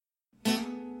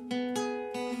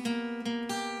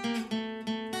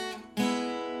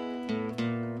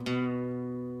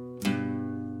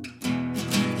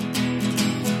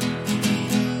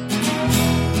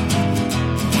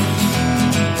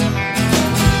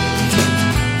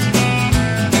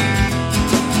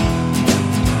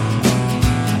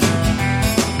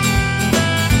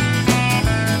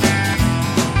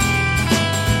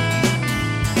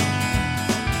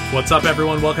What's up,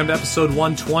 everyone? Welcome to episode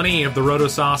 120 of the Roto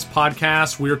Sauce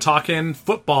podcast. We are talking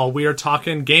football. We are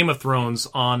talking Game of Thrones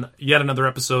on yet another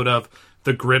episode of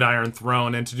The Gridiron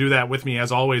Throne. And to do that with me,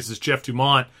 as always, is Jeff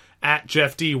Dumont at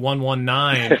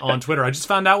JeffD119 on Twitter. I just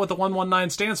found out what the 119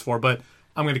 stands for, but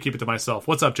I'm going to keep it to myself.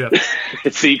 What's up, Jeff?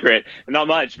 It's secret. Not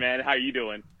much, man. How are you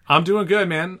doing? I'm doing good,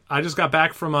 man. I just got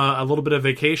back from a little bit of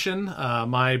vacation.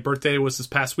 My birthday was this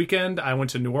past weekend. I went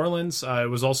to New Orleans. It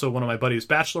was also one of my buddy's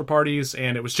bachelor parties,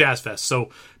 and it was Jazz Fest. So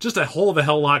just a whole of a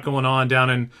hell lot going on down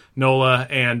in NOLA,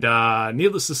 and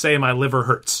needless to say, my liver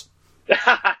hurts.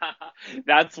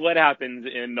 That's what happens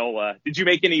in NOLA. Did you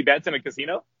make any bets in a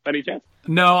casino, by any chance?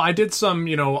 No, I did some,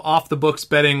 off-the-books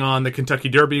betting on the Kentucky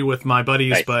Derby with my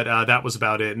buddies, Nice. But that was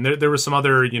about it. And there were some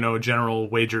other, general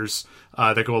wagers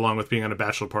that go along with being on a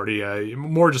bachelor party,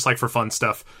 more just like for fun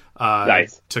stuff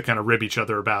Nice. to kind of rib each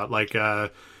other about, like,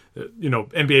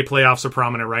 NBA playoffs are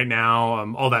prominent right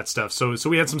now, all that stuff. So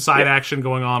we had some side action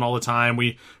going on all the time.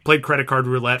 We played credit card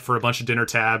roulette for a bunch of dinner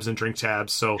tabs and drink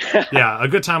tabs. So, yeah, a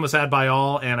good time was had by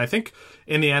all. And I think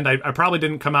in the end, I probably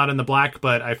didn't come out in the black,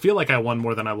 but I feel like I won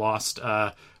more than I lost,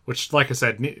 which, like I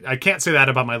said, I can't say that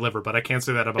about my liver, but I can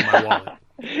say that about my wallet.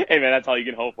 Hey, man, that's all you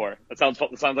can hope for. That sounds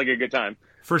like a good time.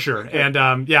 For sure. And,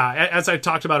 as I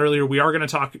talked about earlier, we are going to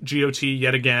talk GOT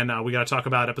yet again. We got to talk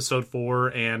about episode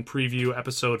 4 and preview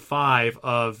episode 5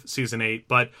 of season 8.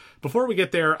 But before we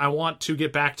get there, I want to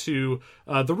get back to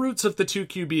the roots of the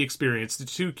 2QB experience, the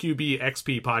 2QB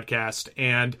XP podcast.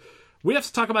 And we have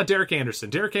to talk about Derek Anderson.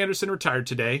 Derek Anderson retired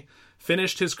today,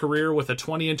 finished his career with a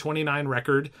 20-29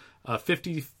 record,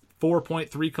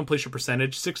 54.3 completion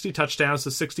percentage, 60 touchdowns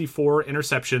to 64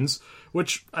 interceptions,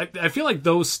 which I feel like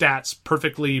those stats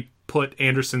perfectly put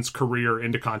Anderson's career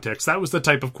into context. That was the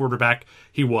type of quarterback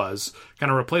he was.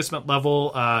 Kind of replacement level,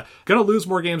 going to lose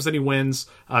more games than he wins,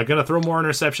 going to throw more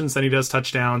interceptions than he does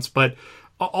touchdowns, but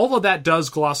all of that does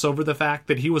gloss over the fact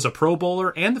that he was a Pro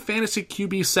Bowler and the fantasy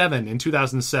QB7 in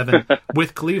 2007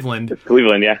 with Cleveland.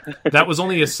 Cleveland, yeah. That was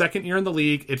only his second year in the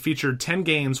league. It featured 10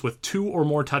 games with 2 or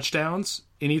more touchdowns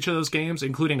in each of those games,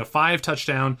 including a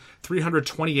 5-touchdown,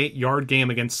 328-yard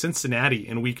game against Cincinnati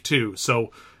in week 2.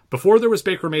 So before there was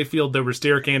Baker Mayfield, there was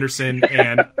Derek Anderson,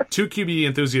 and 2 QB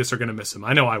enthusiasts are going to miss him.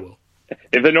 I know I will.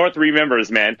 If the North remembers,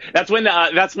 man. That's when they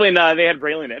had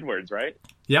Braylon Edwards, right?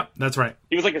 Yep, that's right.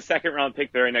 He was like a second-round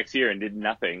pick there next year and did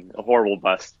nothing. A horrible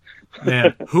bust.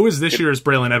 Man, who is this year's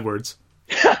Braylon Edwards?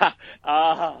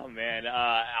 Oh, man.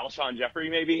 Alshon Jeffrey,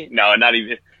 maybe? No, not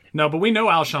even. No, but we know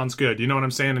Alshon's good. You know what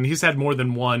I'm saying? And he's had more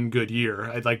than one good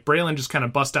year. Like, Braylon just kind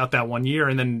of bust out that 1 year,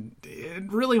 and then it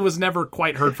really was never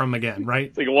quite heard from again,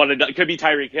 right? It's like it could be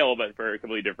Tyreek Hill, but for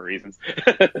completely different reasons.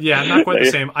 Yeah, not quite the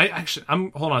same.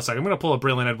 Hold on a second. I'm going to pull up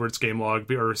Braylon Edwards' game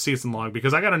log or season log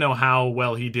because I got to know how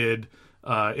well he did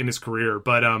in his career.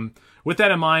 But with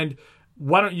that in mind,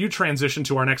 why don't you transition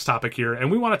to our next topic here?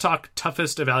 And we want to talk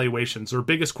toughest evaluations or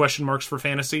biggest question marks for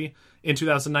fantasy in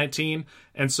 2019.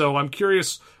 And so I'm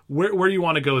curious where you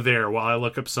want to go there while I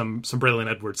look up some Braylon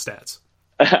Edwards stats.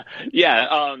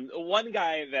 Yeah, one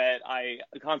guy that I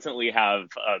constantly have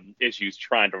issues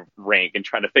trying to rank and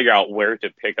trying to figure out where to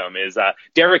pick him is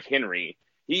Derrick Henry.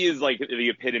 He is like the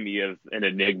epitome of an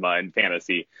enigma in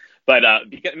fantasy. But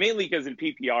mainly because in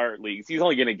PPR leagues, he's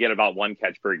only going to get about 1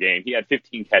 catch per game. He had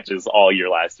 15 catches all year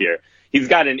last year. He's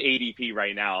got an ADP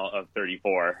right now of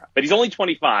 34, but he's only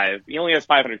 25. He only has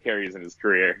 500 carries in his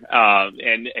career.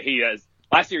 And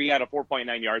last year he had a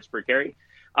 4.9 yards per carry.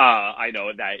 I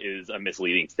know that is a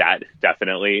misleading stat,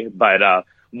 definitely. But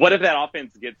what if that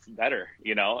offense gets better?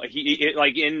 Like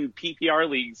in PPR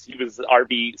leagues, he was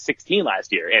RB 16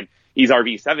 last year, and he's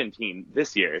RB 17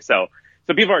 this year. So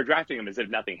people are drafting him as if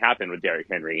nothing happened with Derrick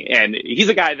Henry. And he's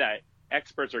a guy that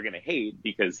experts are going to hate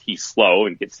because he's slow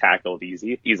and gets tackled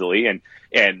easily. And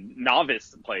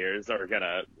novice players are going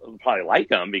to probably like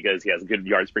him because he has good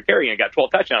yards per carry and got 12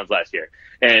 touchdowns last year.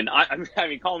 And I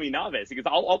mean, call me novice because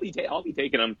I'll be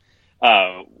taking him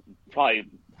probably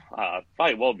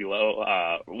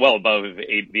well above the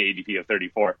ADP of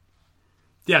 34.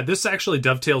 Yeah, this actually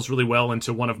dovetails really well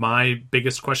into one of my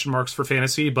biggest question marks for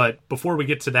fantasy. But before we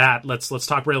get to that, let's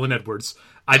talk Braylon Edwards.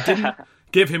 I didn't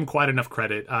give him quite enough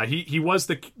credit. He was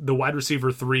the wide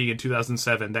receiver 3 in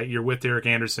 2007, that year with Derek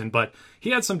Anderson, but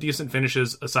he had some decent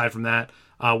finishes aside from that.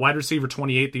 Wide receiver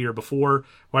 28 the year before,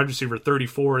 wide receiver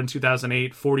 34 in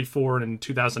 2008, 44 in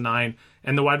 2009,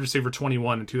 and the wide receiver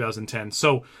 21 in 2010.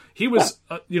 So he was,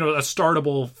 a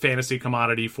startable fantasy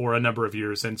commodity for a number of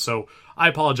years. And so I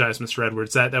apologize, Mr.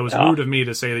 Edwards. That was rude of me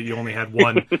to say that you only had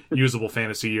one usable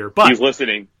fantasy year. But he's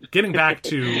listening. Getting back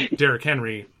to Derrick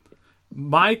Henry,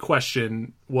 my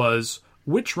question was,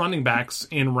 which running backs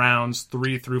in rounds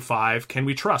 3 through 5 can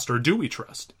we trust, or do we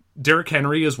trust? Derrick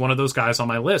Henry is one of those guys on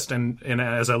my list, and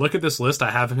as I look at this list,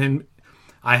 I have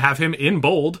him in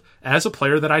bold as a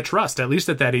player that I trust, at least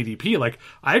at that ADP. Like,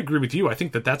 I agree with you. I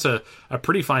think that that's a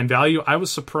pretty fine value. I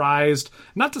was surprised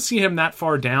not to see him that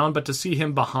far down, but to see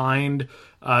him behind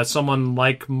someone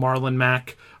like Marlon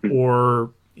Mack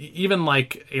or even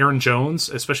like Aaron Jones,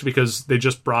 especially because they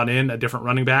just brought in a different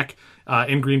running back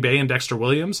in Green Bay and Dexter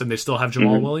Williams, and they still have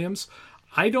Jamal Williams.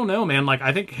 I don't know, man. Like,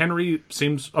 I think Henry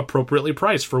seems appropriately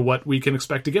priced for what we can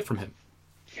expect to get from him.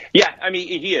 Yeah, I mean,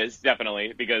 he is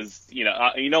definitely, because you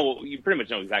pretty much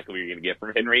know exactly what you're going to get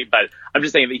from Henry. But I'm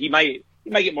just saying that he might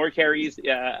get more carries.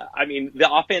 I mean,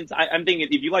 the offense. I'm thinking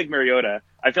if you like Mariota,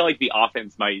 I feel like the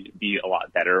offense might be a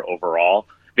lot better overall.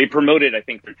 They promoted, I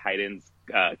think, their tight ends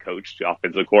coach to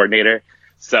offensive coordinator.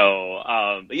 So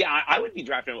I would be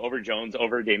drafting him over Jones,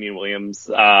 over Damian Williams.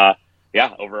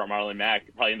 Over Marlon Mack,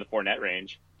 probably in the Fournette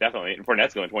range, definitely. And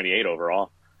Fournette's going 28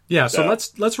 overall. Yeah, so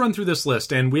let's run through this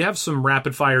list, and we have some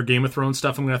rapid fire Game of Thrones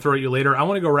stuff I'm going to throw at you later. I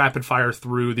want to go rapid fire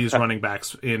through these running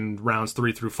backs in rounds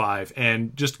 3 through 5,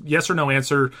 and just yes or no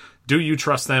answer. Do you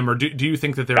trust them, or do you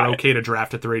think that they're okay to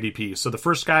draft at their ADP? So the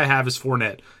first guy I have is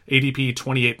Fournette, ADP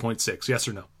 28.6. Yes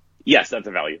or no? Yes, that's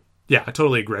a value. Yeah, I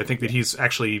totally agree. I think that he's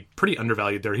actually pretty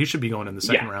undervalued there. He should be going in the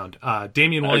second round.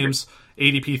 Damian Williams,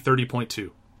 ADP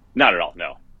 30.2. Not at all.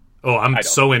 No. Oh, I'm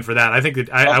so in for that. I think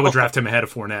that I would draft him ahead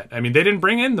of Fournette. I mean, they didn't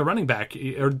bring in the running back.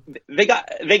 They got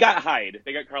Hyde.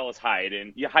 They got Carlos Hyde,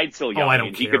 and Hyde's still young. Oh, I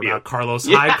don't care about Carlos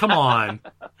Hyde. Come on.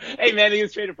 Hey, man, he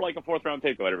was traded for like a 4th-round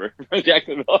pick or whatever from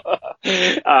Jacksonville.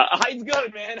 Hyde's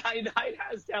good, man. Hyde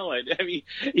has talent. I mean,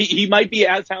 he might be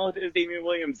as talented as Damian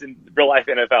Williams in real-life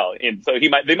NFL, and so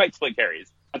they might split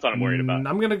carries. That's what I'm worried about.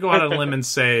 I'm going to go out on a limb and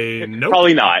say nope.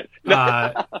 Probably not.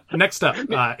 Next up,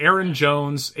 Aaron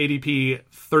Jones, ADP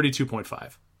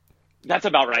 32.5. That's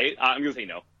about right. I'm going to say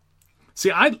no.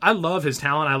 See, I love his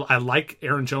talent. I like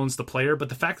Aaron Jones, the player, but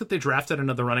the fact that they drafted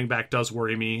another running back does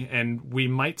worry me, and we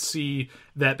might see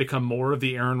that become more of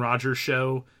the Aaron Rodgers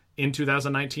show in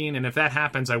 2019, and if that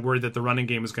happens, I worry that the running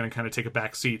game is going to kind of take a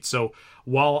back seat. So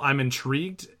while I'm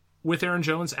intrigued with Aaron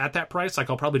Jones at that price, like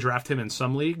I'll probably draft him in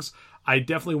some leagues, I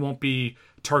definitely won't be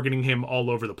targeting him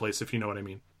all over the place, if you know what I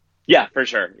mean. Yeah, for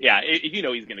sure. Yeah, if you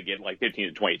know he's going to get like 15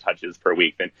 to 20 touches per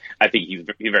week, then I think he's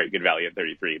very good value at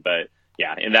 33. But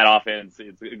yeah, in that offense,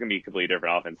 it's going to be a completely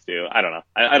different offense too. I don't know.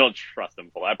 I don't trust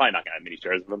him fully. I'm probably not going to have many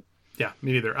shares of him. Yeah,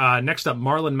 me neither. Next up,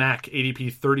 Marlon Mack,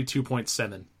 ADP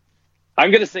 32.7.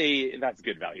 I'm going to say that's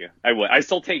good value. I would. I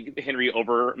still take Henry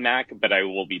over Mack, but I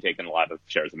will be taking a lot of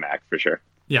shares of Mack for sure.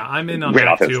 Yeah, I'm in on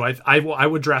Mack too. I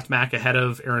would draft Mack ahead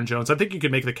of Aaron Jones. I think you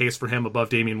could make the case for him above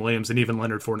Damian Williams and even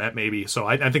Leonard Fournette maybe. So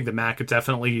I think that Mack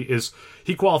definitely is.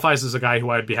 He qualifies as a guy who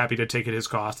I'd be happy to take at his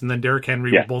cost. And then Derrick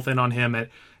Henry, we're both in on him at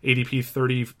ADP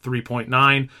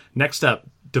 33.9. Next up,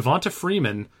 Devonta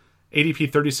Freeman, ADP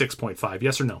 36.5.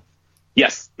 Yes or no?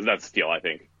 Yes, that's a steal. I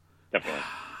think definitely.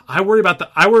 I worry about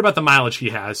the mileage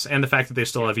he has and the fact that they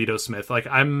still have Ito Smith.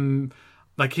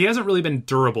 He hasn't really been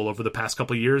durable over the past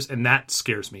couple of years, and that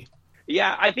scares me.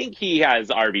 Yeah, I think he has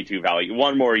RB2 value.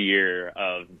 One more year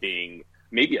of being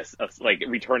maybe a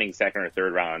returning second or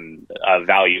third round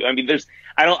value. I mean,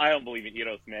 I don't believe in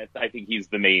Ito Smith. I think he's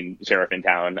the main sheriff in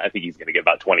town. I think he's going to get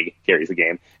about 20 carries a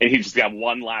game, and he's just got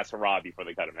one last hurrah before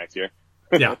they cut him next year.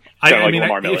 Yeah,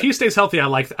 if he stays healthy, I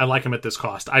like him at this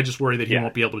cost. I just worry that he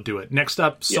won't be able to do it. Next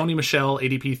up, Sony Michel,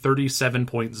 ADP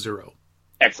 37.0.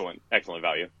 Excellent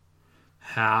value.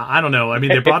 I don't know. I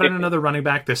mean, they brought in another running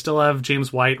back. They still have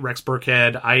James White, Rex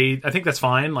Burkhead. I think that's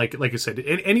fine. Like you said,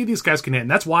 any of these guys can hit, and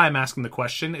that's why I'm asking the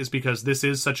question. Is because this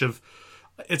is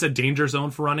it's a danger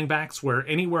zone for running backs where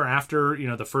anywhere after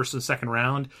the first and second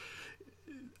round,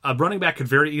 a running back could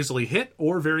very easily hit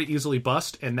or very easily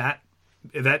bust, and that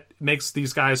makes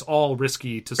these guys all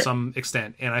risky to some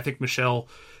extent. And I think Michel,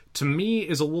 to me,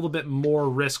 is a little bit more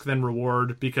risk than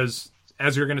reward because,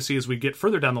 as you're going to see as we get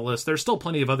further down the list, there's still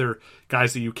plenty of other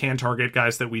guys that you can target,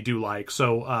 guys that we do like.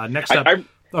 So next up...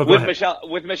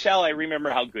 With Michel, I remember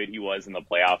how good he was in the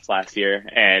playoffs last year.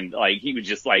 And he was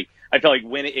just I feel like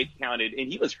when it counted,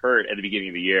 and he was hurt at the beginning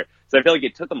of the year. So I feel like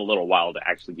it took him a little while to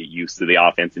actually get used to the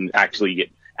offense and actually get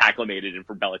acclimated and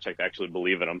for Belichick to actually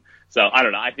believe in him. So I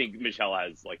don't know. I think Michel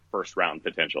has first round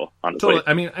potential, honestly.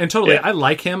 Totally. I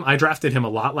like him. I drafted him a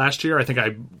lot last year. I think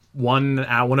I won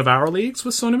one of our leagues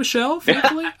with Sony Michel,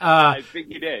 thankfully. I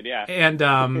think you did, yeah. And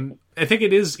I think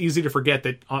it is easy to forget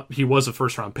that he was a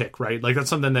first round pick, right? That's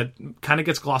something that kind of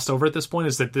gets glossed over at this point,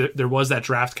 is that there was that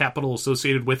draft capital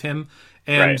associated with him.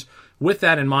 And with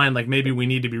that in mind, maybe we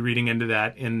need to be reading into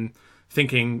that and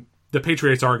thinking, the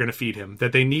Patriots are going to feed him,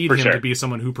 that they need For him sure. to be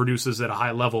someone who produces at a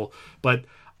high level. But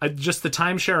just the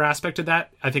timeshare aspect of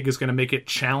that, I think, is going to make it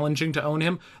challenging to own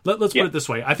him. Let's put it this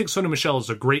way. I think Sony Michel is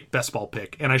a great best ball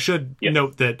pick. And I should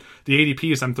note that the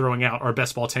ADPs I'm throwing out are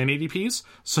best ball 10 ADPs.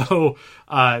 So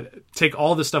take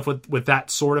all this stuff with that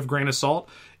sort of grain of salt.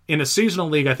 In a seasonal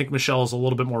league, I think Michel is a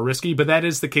little bit more risky, but that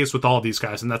is the case with all of these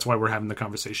guys, and that's why we're having the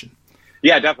conversation.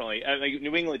 Yeah, definitely. Like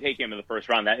New England taking him in the first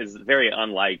round, that is very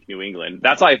unlike New England.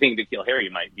 That's why I think N'Keal Harry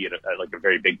might be a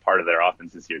very big part of their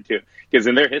offense this year, too. Because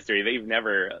in their history, they've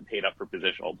never paid up for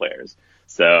positional players.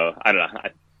 So, I don't know.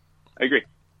 I agree.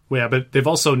 Well, yeah, but they've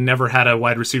also never had a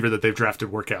wide receiver that they've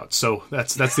drafted work out. So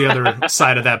that's the other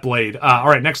side of that blade. All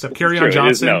right, next up, Kerryon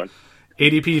Johnson,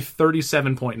 ADP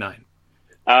 37.9.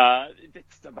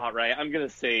 It's about right. I'm going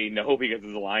to say no because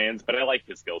it's the Lions, but I like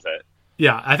his skill set.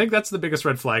 Yeah, I think that's the biggest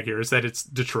red flag here is that it's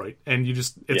Detroit, and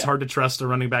it's hard to trust a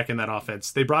running back in that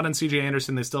offense. They brought in C.J.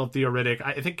 Anderson. They still have Theo Riddick.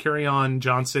 I think Kerryon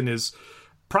Johnson is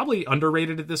probably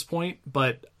underrated at this point,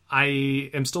 but I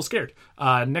am still scared.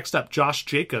 Next up, Josh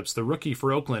Jacobs, the rookie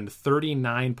for Oakland,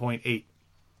 39.8.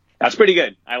 That's pretty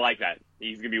good. I like that.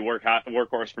 He's going to be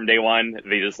workhorse from day one.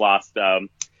 They just lost Crowell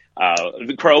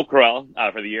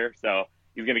for the year, so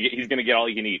he's going to get all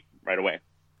he can eat right away.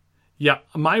 Yeah,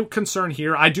 my concern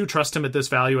here, I do trust him at this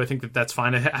value. I think that's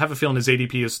fine. I have a feeling his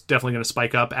ADP is definitely going to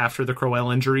spike up after the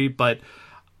Crowell injury, but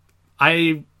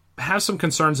I have some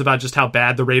concerns about just how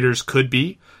bad the Raiders could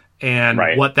be and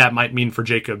what that might mean for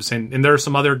Jacobs. And there are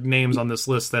some other names on this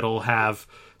list that'll have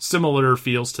similar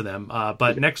feels to them.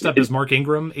 But next up is Mark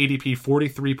Ingram, ADP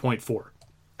 43.4.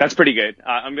 That's pretty good.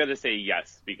 I'm going to say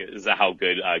yes because of how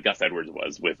good Gus Edwards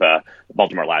was with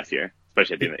Baltimore last year,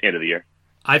 especially at the end of the year.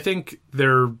 I think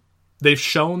they've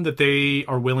shown that they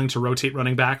are willing to rotate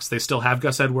running backs. They still have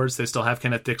Gus Edwards. They still have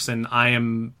Kenneth Dixon. I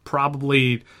am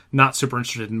probably not super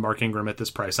interested in Mark Ingram at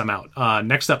this price. I'm out.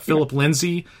 Next up, Philip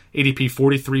Lindsay, ADP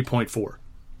 43.4.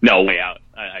 No way out.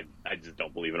 I just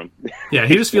don't believe in him. Yeah,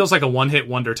 he just feels like a one-hit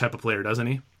wonder type of player, doesn't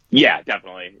he? Yeah,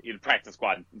 definitely. He's a practice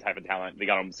squad type of talent. They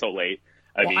got him so late.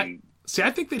 I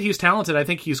think that he's talented. I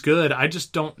think he's good. I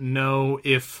just don't know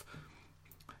if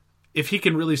he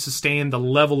can really sustain the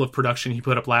level of production he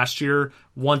put up last year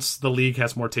once the league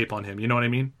has more tape on him. You know what I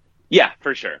mean? Yeah,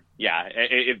 for sure. Yeah,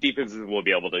 if defenses will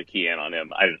be able to key in on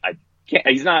him, I can't.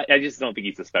 He's not. I just don't think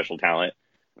he's a special talent.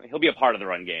 He'll be a part of the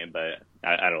run game, but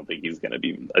I don't think he's going to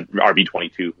be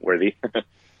RB22 worthy.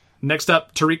 Next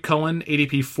up, Tariq Cohen,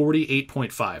 ADP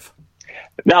 48.5.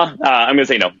 No, I'm going to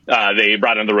say no. They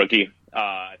brought in the rookie.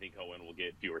 I think Cohen will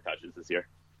get fewer touches this year.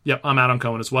 Yep, I'm out on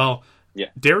Cohen as well. Yeah.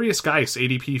 Darius Geis,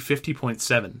 ADP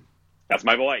 50.7. That's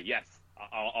my boy. Yes.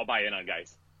 I'll buy in on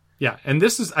Geis. Yeah, and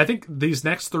I think these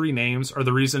next three names are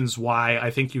the reasons why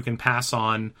I think you can pass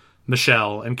on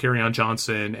Michel and Kerryon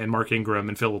Johnson and Mark Ingram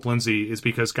and Philip Lindsay is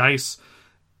because Geis,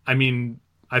 I mean,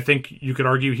 I think you could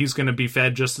argue he's going to be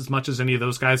fed just as much as any of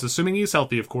those guys, assuming he's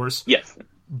healthy, of course. Yes.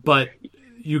 But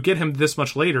you get him this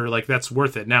much later, like that's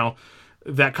worth it. Now,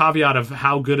 that caveat of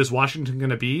how good is Washington going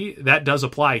to be, that does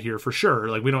apply here for sure.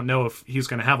 Like, we don't know if he's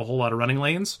going to have a whole lot of running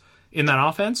lanes in that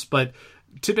offense, but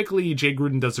typically Jay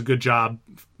Gruden does a good job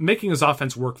making his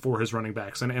offense work for his running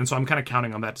backs, and so I'm kind of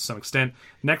counting on that to some extent.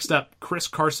 Next up, Chris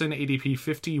Carson, ADP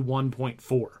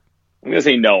 51.4. I'm going to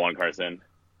say no on Carson.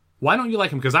 Why don't you like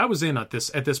him? Because I was in at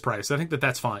this price. I think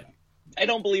that's fine. I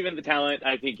don't believe in the talent.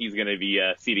 I think he's going to be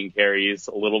ceding carries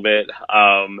a little bit.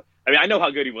 I mean, I know how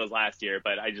good he was last year,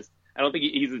 but I don't think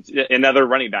he's another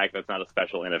running back that's not a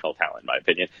special NFL talent, in my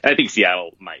opinion. And I think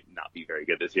Seattle might not be very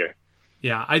good this year.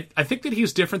 Yeah, I think that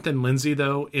he's different than Lindsay,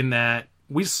 though, in that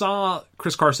we saw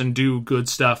Chris Carson do good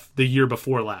stuff the year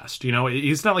before last. You know,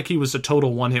 he's not like he was a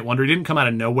total one-hit wonder. He didn't come out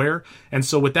of nowhere. And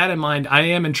so with that in mind, I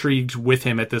am intrigued with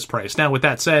him at this price. Now, with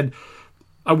that said,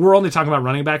 we're only talking about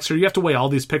running backs here. You have to weigh all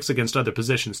these picks against other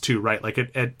positions, too, right? Like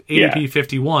at ADP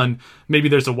 51, maybe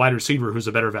there's a wide receiver who's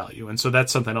a better value. And so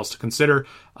that's something else to consider.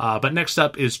 But next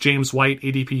up is James White,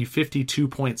 ADP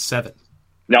 52.7.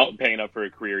 No, paying up for a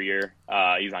career year.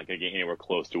 He's not going to get anywhere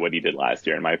close to what he did last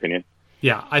year, in my opinion.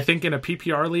 Yeah, I think in a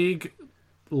PPR league,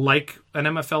 like an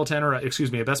MFL 10 or,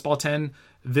 a best ball 10,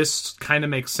 this kind of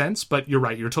makes sense. But you're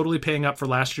right. You're totally paying up for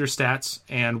last year's stats.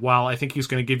 And while I think he's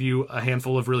going to give you a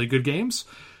handful of really good games,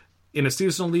 in a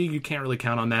seasonal league, you can't really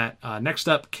count on that. Next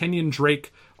up, Kenyon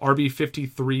Drake, RB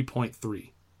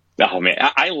 53.3. Oh, man.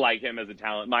 I like him as a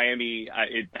talent. Miami,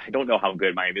 I don't know how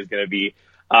good Miami is going to be.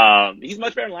 He's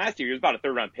much better than last year. He was about a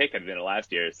third-round pick at the end of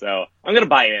last year. So I'm going to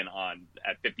buy in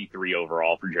at 53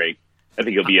 overall for Drake. I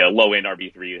think he'll be a low-end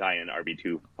RB3, high-end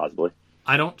RB2, possibly.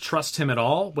 I don't trust him at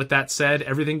all. With that said,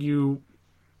 everything you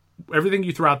everything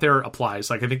you threw out there applies.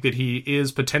 Like, I think that he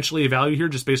is potentially a value here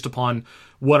just based upon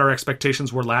what our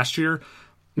expectations were last year.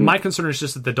 My concern is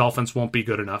just that the Dolphins won't be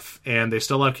good enough, and they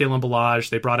still have Kalen Ballage.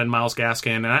 They brought in Myles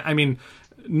Gaskin, and I mean,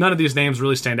 none of these names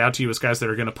really stand out to you as guys that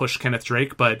are going to push Kenneth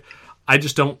Drake, but I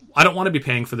don't want to be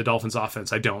paying for the Dolphins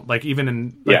offense. I don't. Like, even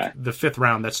in the 5th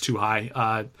round, that's too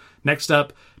high. Next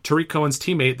up, Tariq Cohen's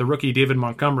teammate, the rookie David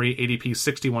Montgomery, ADP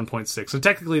 61.6. And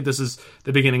technically this is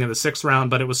the beginning of the 6th round,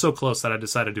 but it was so close that I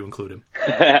decided to include him.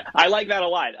 I like that a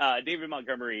lot. David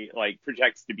Montgomery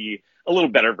projects to be a little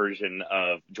better version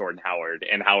of Jordan Howard,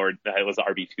 and Howard was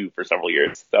RB2 for several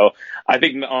years. So I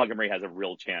think Montgomery has a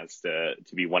real chance to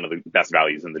be one of the best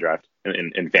values in the draft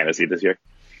in fantasy this year.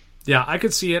 Yeah, I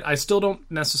could see it. I still don't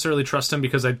necessarily trust him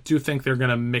because I do think they're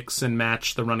going to mix and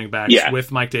match the running backs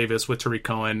with Mike Davis, with Tariq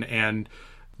Cohen. And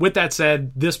with that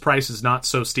said, this price is not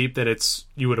so steep that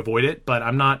you would avoid it, but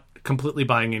I'm not completely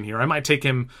buying in here. I might take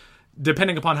him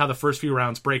depending upon how the first few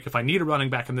rounds break. If I need a running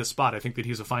back in this spot, I think that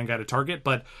he's a fine guy to target,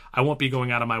 but I won't be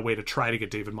going out of my way to try to get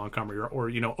David Montgomery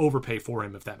or overpay for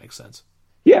him, if that makes sense.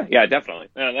 Yeah, definitely.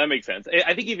 That makes sense.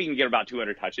 I think if he can get about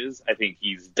 200 touches, I think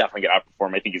he's definitely going to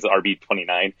outperform. I think he's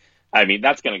RB29. I mean,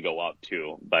 that's going to go up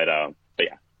too, but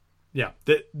yeah. Yeah,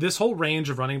 this whole range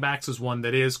of running backs is one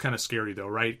that is kind of scary, though,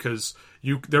 right? Because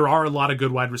there are a lot of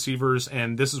good wide receivers,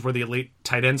 and this is where the elite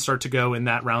tight ends start to go in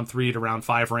that round 3 to round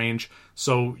 5 range.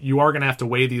 So you are going to have to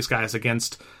weigh these guys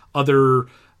against other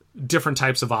different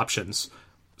types of options.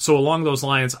 So along those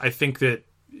lines, I think that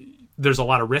there's a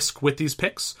lot of risk with these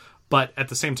picks, but at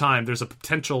the same time, there's a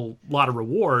potential lot of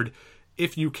reward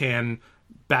if you can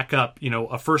back up,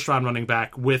 a first-round running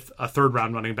back with a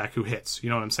third-round running back who hits. You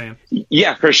know what I'm saying?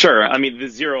 Yeah, for sure. I mean, the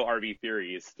zero RB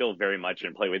theory is still very much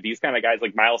in play with these kind of guys,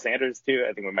 like Miles Sanders, too,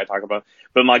 I think we might talk about.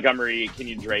 But Montgomery,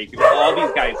 Kenyon Drake, all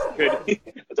these guys could...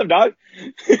 What's up, dog?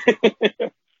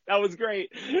 That was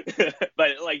great. But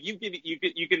you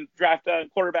can draft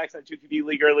quarterbacks in 2QB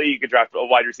league early. You could draft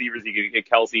wide receivers. You could get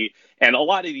Kelsey, and a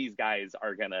lot of these guys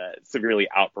are gonna severely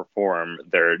outperform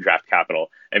their draft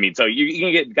capital. I mean, so you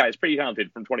can get guys pretty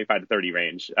talented from 25 to 30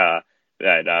 range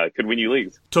that could win you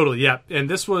leagues. Totally, yeah. And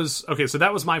this was okay. So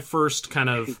that was my first kind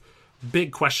of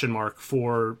big question mark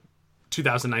for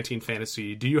 2019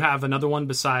 fantasy. Do you have another one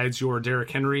besides your Derrick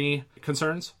Henry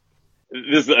concerns?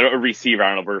 This is a receiver. I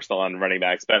don't know if we're still on running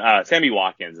backs, but Sammy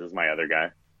Watkins is my other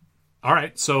guy. All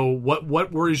right. So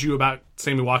what worries you about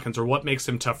Sammy Watkins, or what makes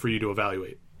him tough for you to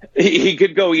evaluate? He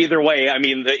could go either way. I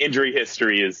mean, the injury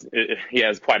history he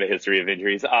has quite a history of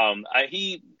injuries.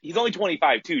 He's only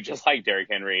 25 too, just like Derrick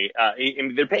Henry.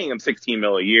 They're paying him $16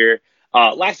 million a year.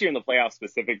 Last year in the playoffs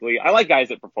specifically, I like guys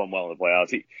that perform well in the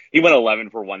playoffs. He went 11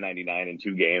 for 199 in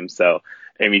 2 games. So,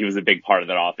 I mean, he was a big part of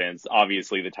that offense.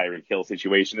 Obviously, the Tyreek Hill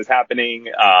situation is happening.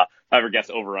 If I ever guess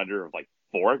over under of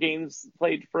 4 games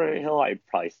played for Hill, I'd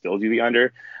probably still do the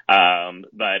under.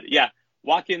 But yeah,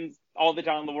 Watkins, all the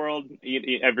time in the world.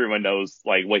 Everyone knows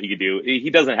what he could do. He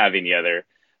doesn't have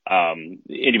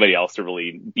anybody else to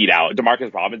really beat out.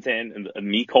 Demarcus Robinson and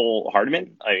Mecole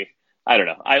Hardman. I don't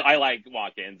know. I like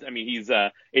Watkins. I mean, he's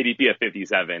ADP of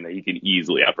 57. He can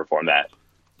easily outperform that.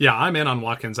 Yeah, I'm in on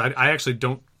Watkins. I actually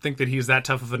don't think that he's that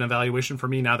tough of an evaluation for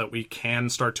me now that we can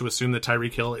start to assume that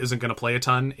Tyreek Hill isn't going to play a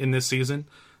ton in this season.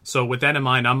 So with that in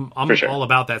mind, I'm all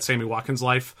about that Sammy Watkins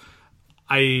life.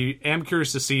 I am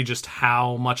curious to see just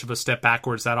how much of a step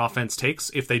backwards that offense takes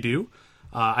if they do.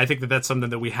 I think that that's something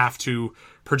that we have to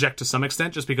project to some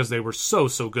extent just because they were so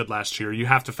good last year. You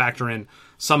have to factor in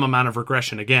some amount of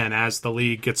regression again as the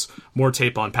league gets more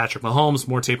tape on Patrick Mahomes,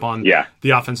 more tape on the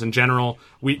offense in general.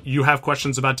 You have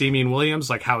questions about Damian Williams,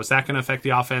 like how is that going to affect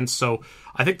the offense? So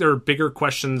I think there are bigger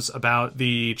questions about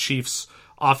the Chiefs'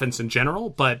 offense in general,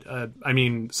 but I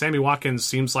mean, Sammy Watkins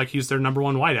seems like he's their number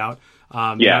one wideout.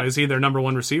 Is he their number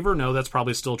one receiver? No, that's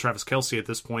probably still Travis Kelce at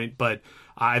this point, but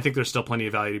I think there's still plenty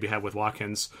of value to be had with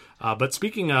Watkins. But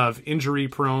speaking of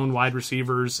injury-prone wide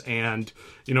receivers and,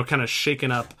 kind of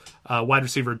shaken up wide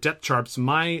receiver depth charts,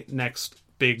 my next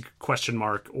big question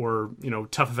mark or,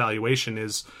 tough evaluation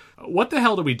is what the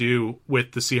hell do we do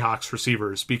with the Seahawks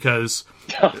receivers? Because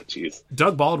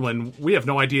Doug Baldwin, we have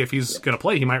no idea if he's going to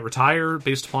play. He might retire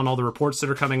based upon all the reports that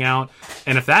are coming out.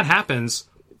 And if that happens...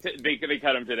 They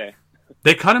cut him today.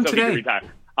 They cut him today.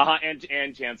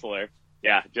 And Chancellor.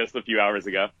 Yeah, just a few hours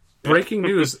ago. Breaking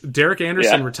news, Derek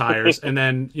Anderson retires, and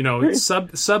then,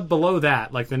 sub below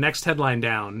that, the next headline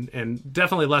down, and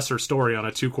definitely lesser story on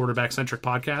a 2 quarterback-centric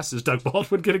podcast, is Doug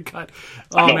Baldwin getting cut.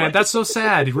 Oh, man, that's so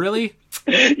sad. Really?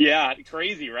 Yeah,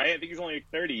 crazy, right? I think he's only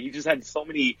 30. He just had so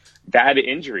many bad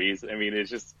injuries. I mean,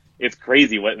 it's it's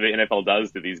crazy what the NFL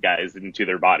does to these guys and to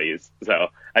their bodies. So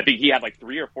I think he had like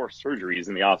 3 or 4 surgeries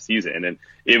in the off season, and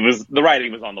the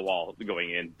writing was on the wall going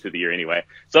into the year anyway.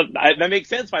 So that makes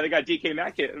sense why they got DK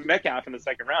Metcalf in the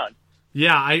second round.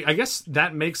 Yeah, I guess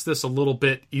that makes this a little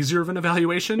bit easier of an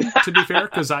evaluation, to be fair,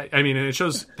 because I mean, it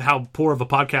shows how poor of a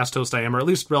podcast host I am, or at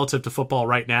least relative to football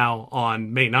right now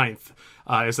on May 9th,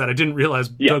 is that I didn't realize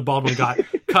Doug Baldwin got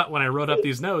cut when I wrote up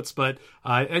these notes. But,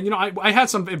 and I had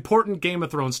some important Game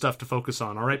of Thrones stuff to focus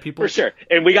on, all right, people? For sure.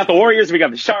 And we got the Warriors, we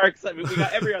got the Sharks, I mean, we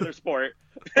got every other sport.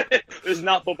 This is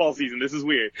not football season. This is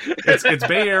weird. It's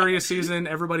Bay Area season.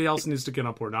 Everybody else needs to get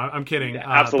on board. No, I'm kidding.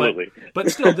 Absolutely. But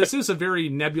still, this is a very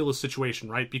nebulous situation,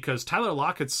 right? Because Tyler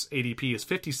Lockett's ADP is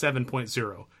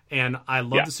 57.0. And I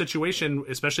love the situation,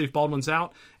 especially if Baldwin's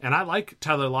out. And I like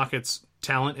Tyler Lockett's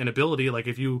talent and ability. Like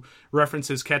if you reference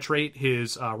his catch rate,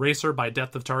 his racer by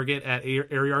depth of target at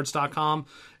airyards.com,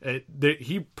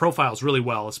 he profiles really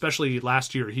well. Especially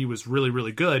last year, he was really,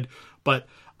 really good. But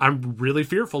I'm really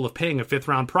fearful of paying a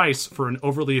 5th-round price for an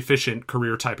overly efficient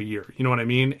career type of year. You know what I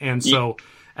mean? And so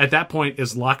at that point,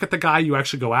 is Lockett the guy you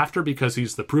actually go after because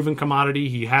he's the proven commodity?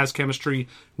 He has chemistry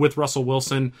with Russell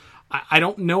Wilson. I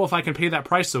don't know if I can pay that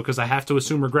price, though, because I have to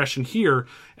assume regression here.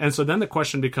 And so then the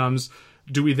question becomes,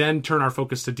 do we then turn our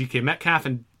focus to DK Metcalf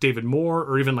and David Moore,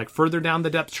 or even like further down the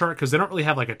depth chart? Because they don't really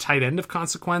have like a tight end of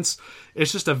consequence.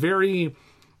 It's just a very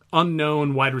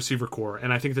unknown wide receiver core,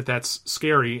 and I think that that's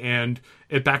scary, and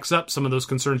it backs up some of those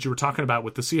concerns you were talking about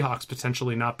with the Seahawks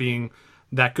potentially not being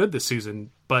that good this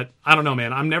season. But I don't know,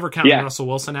 man. I'm never counting Russell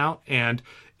Wilson out, and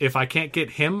if I can't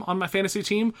get him on my fantasy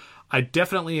team, I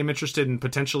definitely am interested in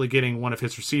potentially getting one of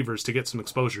his receivers to get some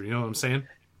exposure. You know what I'm saying?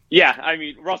 Yeah, I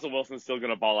mean, Russell Wilson's still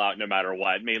going to ball out no matter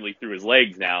what, mainly through his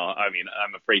legs now. I mean,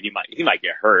 I'm afraid he might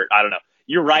get hurt. I don't know.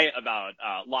 You're right about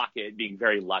Lockett being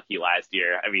very lucky last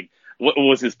year. I mean, what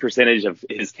was his percentage of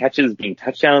his catches being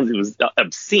touchdowns? It was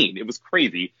obscene. It was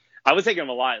crazy. I was taking him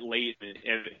a lot late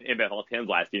in NFL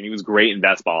last year, and he was great in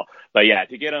best ball. But yeah,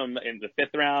 to get him in the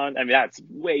 5th round, I mean, that's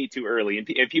way too early. And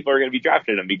people are going to be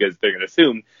drafting him because they're going to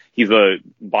assume he's a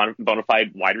bona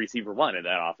fide wide receiver 1 in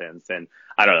that offense. And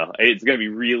I don't know. It's going to be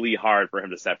really hard for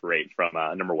him to separate from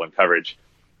number 1 coverage.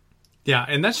 Yeah,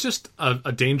 and that's just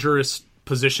a dangerous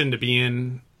position to be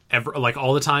in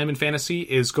all the time in fantasy,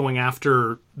 is going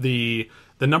after the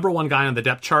number 1 guy on the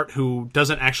depth chart who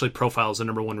doesn't actually profile as a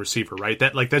number 1 receiver, right?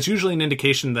 That's usually an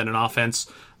indication that an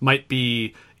offense might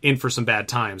be in for some bad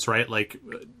times, right? Like,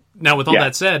 now with all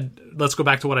that said, let's go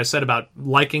back to what I said about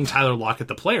liking Tyler Lockett,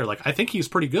 the player. Like, I think he's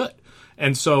pretty good.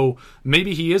 And so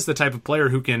maybe he is the type of player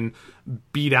who can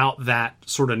beat out that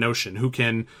sort of notion, who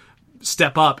can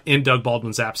step up in Doug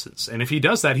Baldwin's absence. And if he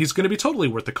does that, he's going to be totally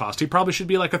worth the cost. He probably should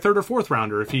be like a 3rd or 4th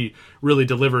rounder if he really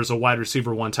delivers a wide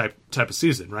receiver 1 type of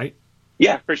season, right?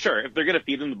 Yeah, for sure. If they're going to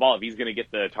feed him the ball, if he's going to get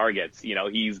the targets,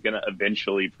 he's going to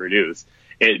eventually produce.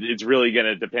 It's really going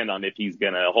to depend on if he's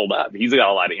going to hold up. He's got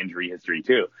a lot of injury history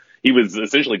too. He was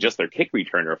essentially just their kick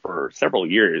returner for several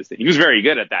years. He was very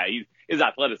good at that. His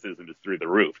athleticism is through the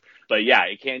roof. But yeah,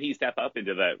 can he step up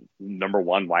into that number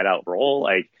 1 wideout role?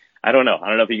 Like, I don't know. I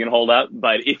don't know if he can hold up,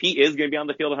 but if he is going to be on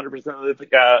the field 100%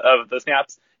 of the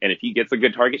snaps, and if he gets a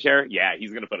good target share, yeah, he's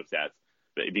going to put up stats.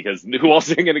 Because who else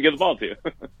are you going to give the ball to?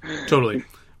 Totally.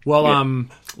 Well,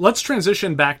 let's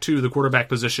transition back to the quarterback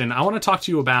position. I want to talk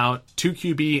to you about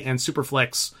 2QB and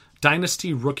Superflex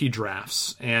Dynasty rookie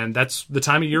drafts. And that's the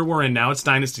time of year we're in now. It's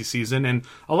Dynasty season. And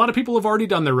a lot of people have already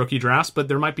done their rookie drafts, but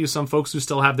there might be some folks who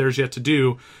still have theirs yet to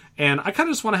do. And I kind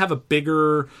of just want to have a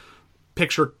bigger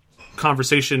picture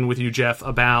conversation with you, Jeff,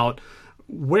 about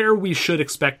where we should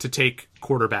expect to take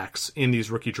quarterbacks in these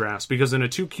rookie drafts. Because in a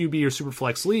 2QB or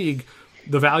Superflex league,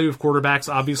 the value of quarterbacks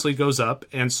obviously goes up,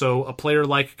 and so a player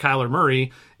like Kyler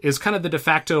Murray is kind of the de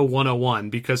facto 101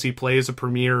 because he plays a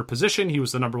premier position. He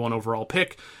was the number 1 overall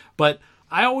pick, but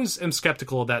I always am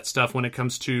skeptical of that stuff when it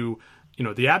comes to,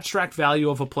 the abstract value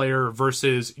of a player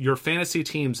versus your fantasy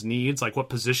team's needs, like what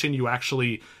position you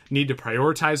actually need to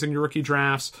prioritize in your rookie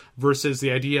drafts versus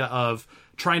the idea of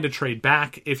trying to trade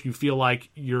back if you feel like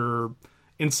you're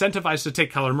incentivized to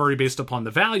take Kyler Murray based upon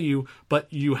the value,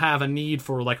 but you have a need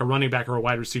for like a running back or a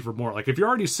wide receiver more. Like if you're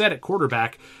already set at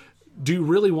quarterback, do you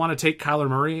really want to take Kyler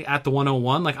Murray at the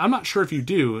 101? Like, I'm not sure if you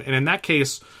do. And in that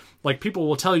case, like, people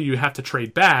will tell you have to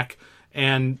trade back.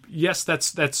 And yes,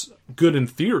 that's good in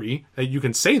theory that you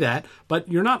can say that, but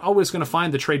you're not always going to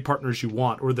find the trade partners you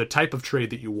want or the type of trade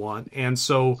that you want. And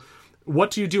so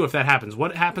what do you do if that happens?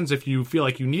 What happens if you feel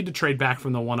like you need to trade back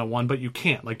from the 101, but you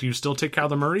can't? Like, do you still take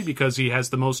Kyler Murray because he has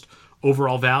the most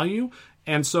overall value?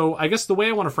 And so I guess the way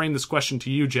I want to frame this question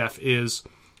to you, Jeff, is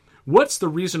what's the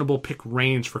reasonable pick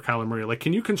range for Kyler Murray? Like,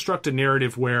 can you construct a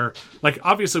narrative where, like,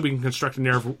 obviously we can construct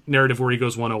a narrative where he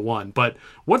goes 101, but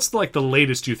what's the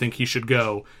latest you think he should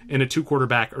go in a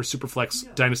 2-quarterback or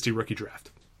Superflex dynasty rookie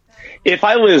draft? If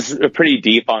I was pretty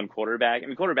deep on quarterback, I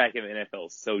mean, quarterback in the NFL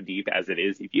is so deep as it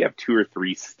is. If you have 2 or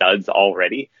 3 studs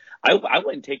already, I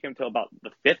wouldn't take him till about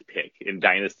the 5th pick in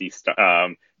dynasty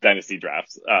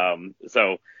drafts.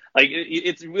 So like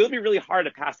it will be really hard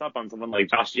to pass up on someone like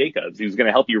Josh Jacobs, who's going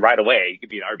to help you right away. He could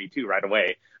be an RB2 right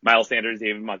away. Miles Sanders,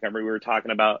 David Montgomery, we were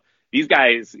talking about. These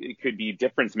guys could be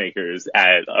difference makers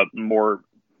at a more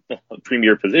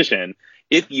premier position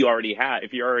if you're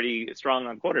already strong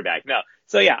on quarterback. Now,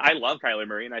 so yeah, I love Kyler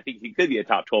Murray, and I think he could be a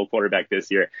top 12 quarterback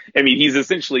this year. I mean, he's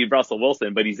essentially Russell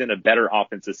Wilson, but he's in a better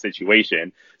offensive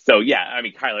situation. So yeah, I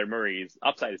mean, Kyler Murray's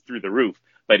upside is through the roof.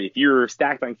 But if you're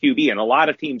stacked on QB, and a lot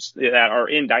of teams that are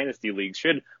in dynasty leagues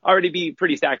should already be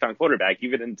pretty stacked on quarterback,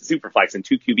 even in Superflex and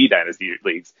 2 QB dynasty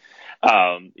leagues.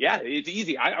 Yeah, it's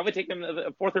easy. I would take him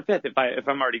 4th or 5th if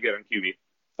I'm already good on QB.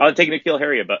 I would take N'Keal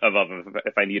Harry above him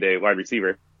if I need a wide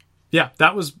receiver. Yeah,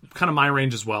 that was kind of my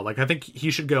range as well. Like, I think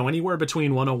he should go anywhere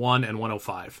between 101 and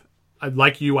 105.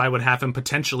 Like you, I would have him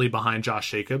potentially behind Josh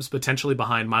Jacobs, potentially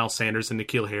behind Miles Sanders and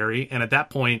N'Keal Harry. And at that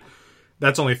point,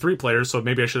 that's only 3 players, so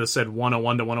maybe I should have said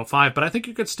 101 to 105. But I think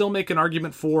you could still make an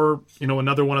argument for,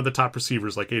 another one of the top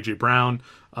receivers like A.J. Brown,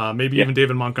 maybe even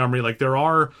David Montgomery. Like, there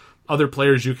are other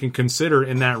players you can consider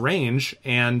in that range,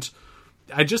 and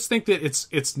I just think that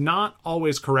it's not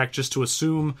always correct just to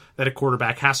assume that a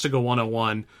quarterback has to go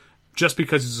 101 just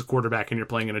because he's a quarterback and you're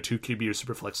playing in a 2 QB or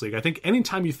Superflex league. I think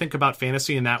anytime you think about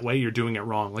fantasy in that way, you're doing it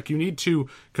wrong. Like, you need to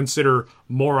consider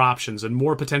more options and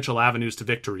more potential avenues to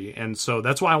victory. And so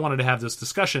that's why I wanted to have this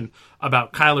discussion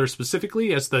about Kyler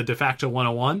specifically as the de facto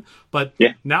 101. But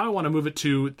now I want to move it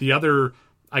to the other,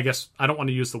 I guess I don't want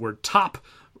to use the word top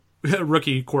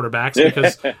rookie quarterbacks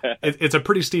because it's a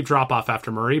pretty steep drop off after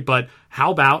Murray. But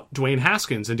how about Dwayne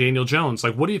Haskins and Daniel Jones?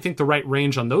 Like, what do you think the right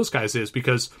range on those guys is?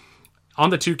 Because on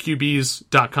the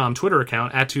 2QBs.com Twitter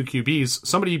account at 2QBs,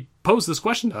 somebody posed this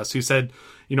question to us. He said,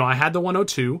 I had the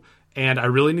 102 and I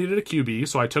really needed a QB,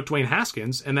 so I took Dwayne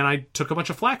Haskins, and then I took a bunch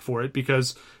of flack for it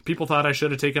because people thought I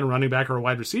should have taken a running back or a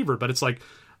wide receiver. But it's like,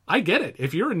 I get it.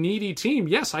 If you're a needy team,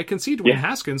 yes, I can see Dwayne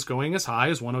Haskins going as high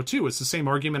as 102. It's the same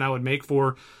argument I would make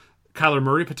for Kyler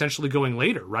Murray potentially going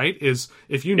later, right? Is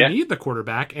if you need the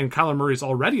quarterback and Kyler Murray's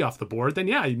already off the board, then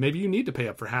maybe you need to pay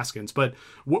up for Haskins. But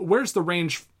where's the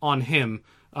range on him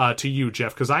to you,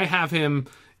 Jeff? Because I have him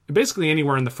basically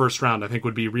anywhere in the first round. I think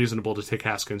would be reasonable to take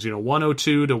Haskins.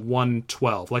 102 to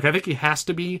 112. Like, I think he has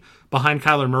to be behind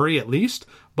Kyler Murray at least.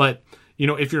 But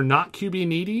if you're not QB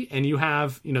needy and you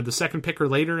have the second pick or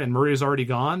later and Murray is already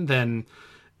gone, then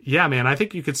man, I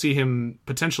think you could see him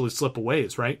potentially slip a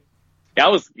ways, right? I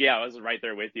was right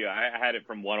there with you. I had it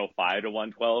from 105 to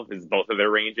 112 is both of their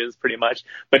ranges pretty much.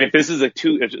 But if this is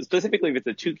specifically if it's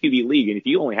a 2 QB league, and if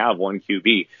you only have 1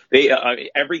 QB,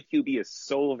 every QB is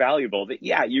so valuable that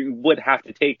you would have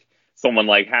to take someone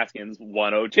like Haskins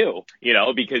 102,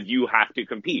 because you have to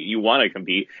compete. You want to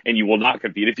compete, and you will not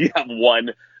compete if you have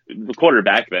one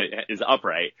quarterback that is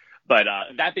upright. But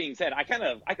that being said, I kind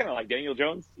of like Daniel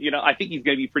Jones. I think he's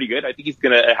going to be pretty good. I think he's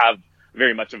going to have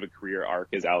very much of a career arc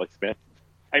as Alex Smith.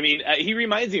 I mean, he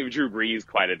reminds me of Drew Brees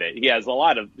quite a bit. He has a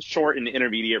lot of short and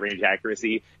intermediate range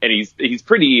accuracy, and he's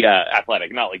pretty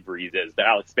athletic, not like Brees is, but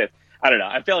Alex Smith, I don't know.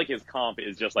 I feel like his comp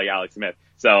is just like Alex Smith.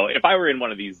 So if I were in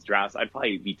one of these drafts, I'd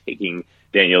probably be taking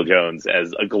Daniel Jones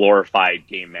as a glorified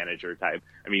game manager type.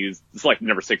 I mean, he's selected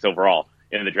number 6 overall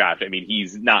in the draft. I mean,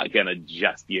 he's not going to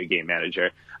just be a game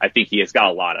manager. I think he has got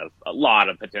a lot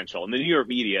of potential, and the New York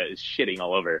media is shitting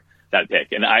all over that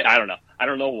pick. And I don't know. I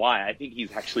don't know why. I think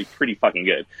he's actually pretty fucking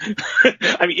good.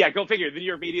 I mean, go figure. The New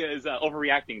York media is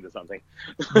overreacting to something.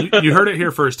 You heard it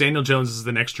here first. Daniel Jones is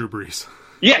the next Drew Brees.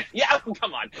 Yeah,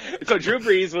 come on. So Drew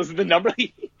Brees was the number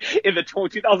in the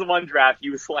 2001 draft. He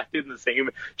was selected in the same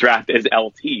draft as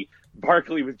LT.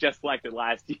 Barkley was just selected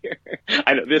last year.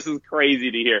 I know this is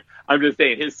crazy to hear. I'm just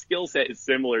saying his skill set is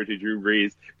similar to Drew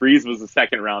Brees. Brees was a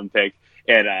 2nd round pick.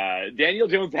 And Daniel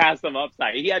Jones has some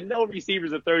upside. He had no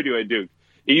receivers to throw to at Duke.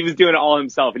 He was doing it all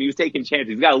himself, and he was taking chances.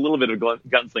 He's got a little bit of a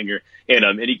gunslinger in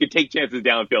him, and he could take chances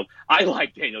downfield. I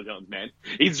like Daniel Jones, man.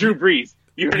 He's Drew Brees.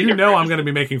 I'm going to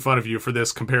be making fun of you for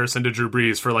this comparison to Drew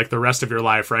Brees for like the rest of your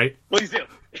life, right? Please do.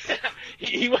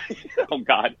 Oh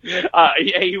God.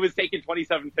 He was taking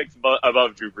 27 picks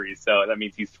above Drew Brees, so that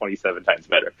means he's 27 times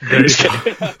better.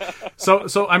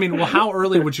 So I mean, well, how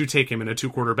early would you take him in a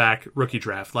 2 quarterback rookie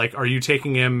draft? Like, are you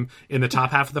taking him in the top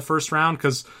half of the first round?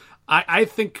 Because I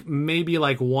think maybe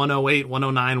like 108,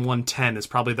 109, 110 is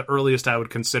probably the earliest I would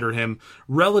consider him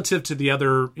relative to the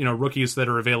other, rookies that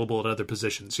are available at other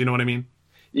positions. You know what I mean?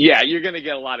 Yeah, you're going to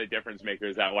get a lot of difference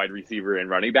makers at wide receiver and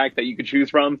running back that you could choose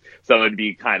from. So it'd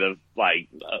be kind of like,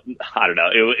 I don't know,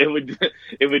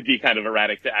 it would be kind of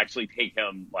erratic to actually take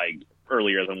him like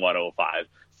earlier than 105.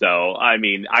 So, I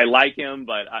mean, I like him,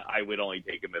 but I would only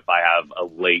take him if I have a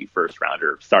late first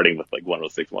rounder starting with like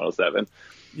 106, 107.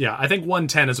 Yeah, I think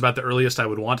 110 is about the earliest I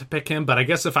would want to pick him. But I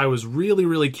guess if I was really,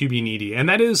 really QB needy, and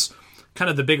that is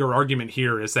kind of the bigger argument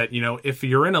here, is that, if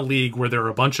you're in a league where there are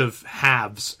a bunch of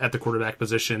haves at the quarterback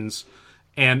positions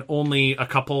and only a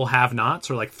couple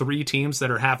have-nots, or like 3 teams that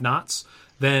are have-nots,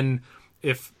 then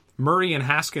if Murray and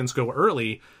Haskins go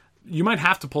early, you might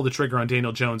have to pull the trigger on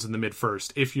Daniel Jones in the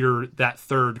mid-first if you're that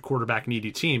third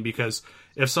quarterback-needy team, because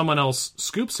if someone else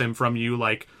scoops him from you,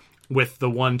 like with the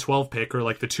 112 pick or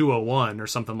like the 201 or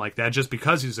something like that, just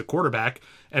because he's a quarterback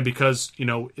and because,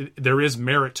 there is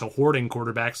merit to hoarding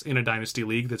quarterbacks in a dynasty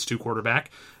league that's 2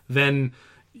 quarterback, then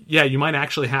yeah, you might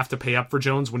actually have to pay up for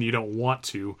Jones when you don't want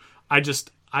to.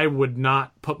 I would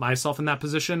not put myself in that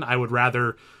position. I would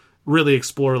rather really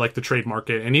explore like the trade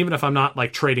market. And even if I'm not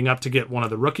like trading up to get one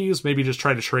of the rookies, maybe just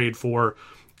try to trade for,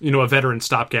 a veteran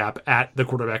stopgap at the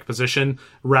quarterback position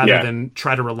rather than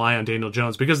try to rely on Daniel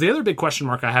Jones. Because the other big question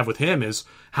mark I have with him is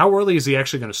how early is he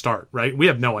actually going to start, right? We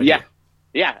have no idea.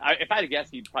 Yeah. If I had to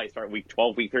guess, he'd probably start week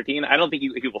 12, week 13. I don't think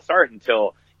he will start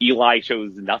until Eli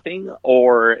shows nothing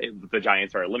or the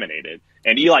Giants are eliminated.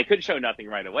 And Eli could show nothing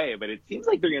right away, but it seems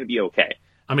like they're going to be okay.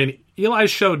 I mean, Eli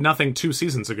showed nothing 2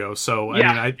 seasons ago, so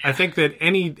I think that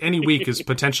any week is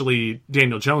potentially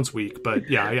Daniel Jones week. But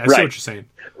yeah, I see what you're saying.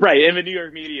 Right, and the New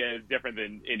York media is different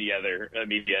than any other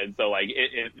media, and so like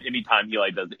anytime Eli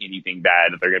does anything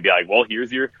bad, they're going to be like, "Well,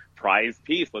 here's your prize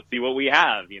piece. Let's see what we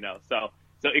have," So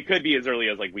it could be as early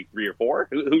as like week 3 or 4.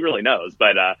 Who really knows?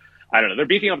 But I don't know. They're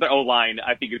beefing up their O line.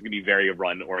 I think it's going to be very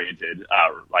run oriented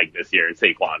like this year.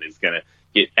 Saquon is going to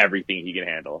get everything he can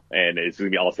handle, and it's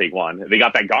going to be all Saquon. They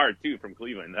got that guard too from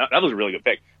Cleveland. That was a really good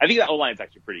pick. I think that O line is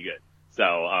actually pretty good.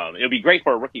 So it'll be great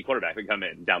for a rookie quarterback to come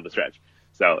in down the stretch.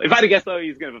 So if I had to guess, though,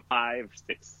 he's going to have 5,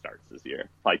 6 starts this year,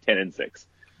 probably 10-6.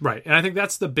 Right, and I think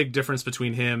that's the big difference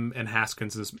between him and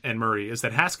Haskins and Murray is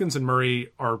that Haskins and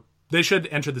Murray they should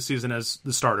enter the season as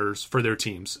the starters for their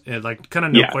teams, and like kind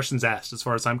of no questions asked as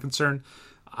far as I'm concerned.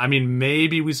 I mean,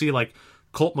 maybe we see like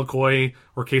Colt McCoy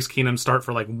or Case Keenum start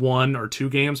for like 1 or 2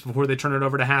 games before they turn it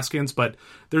over to Haskins, but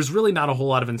there's really not a whole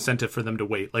lot of incentive for them to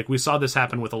wait. Like we saw this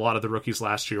happen with a lot of the rookies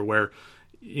last year where,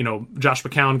 Josh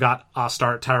McCown got a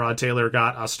start, Tyrod Taylor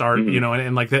got a start,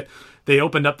 and like that, they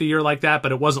opened up the year like that,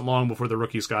 but it wasn't long before the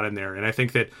rookies got in there. And I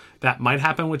think that might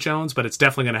happen with Jones, but it's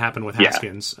definitely going to happen with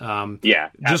Haskins.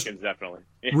 Haskins definitely.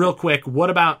 Real quick,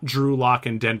 what about Drew Lock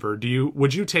in Denver?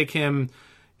 Would you take him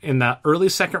in the early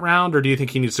second round, or do you think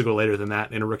he needs to go later than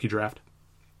that in a rookie draft?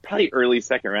 Probably early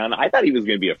second round. I thought he was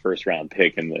going to be a first round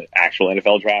pick in the actual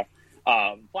NFL draft.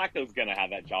 Flacco's going to have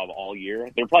that job all year.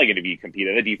 They're probably going to be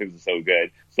competing. The defense is so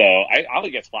good. So I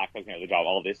would guess Flacco's going to have the job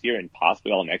all this year and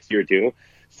possibly all next year too.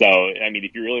 So, I mean,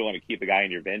 if you really want to keep the guy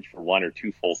on your bench for 1 or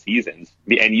 2 full seasons,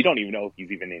 and you don't even know if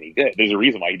he's even any good, there's a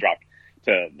reason why he dropped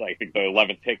to, like, the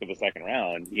 11th pick of the second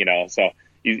round, so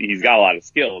he's got a lot of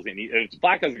skills. And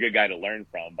Flacco's a good guy to learn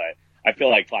from, but I feel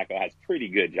like Flacco has pretty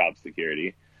good job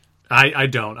security. I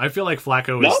don't. I feel like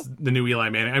Flacco is the new Eli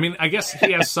Manning. I mean, I guess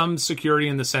he has some security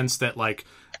in the sense that, like,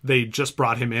 they just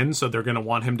brought him in, so they're going to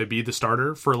want him to be the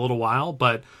starter for a little while.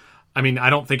 But, I mean, I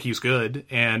don't think he's good,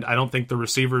 and I don't think the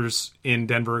receivers in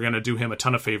Denver are going to do him a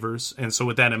ton of favors. And so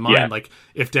with that in mind, like,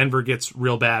 if Denver gets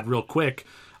real bad real quick,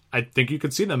 I think you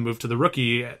could see them move to the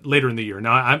rookie later in the year.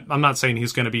 Now, I'm not saying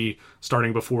he's going to be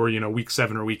starting before, week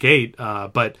 7 or week 8,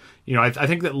 but, I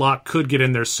think that Locke could get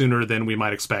in there sooner than we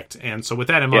might expect. And so with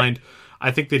that in mind,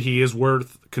 I think that he is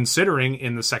worth considering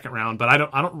in the second round, but I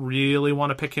don't really want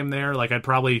to pick him there. Like, I'd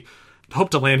probably hope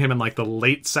to land him in like the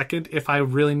late second if I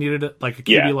really needed it, like a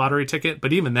QB lottery ticket.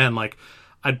 But even then, like,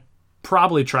 I'd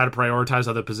probably try to prioritize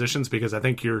other positions because I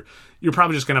think you're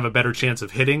probably just going to have a better chance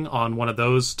of hitting on one of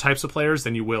those types of players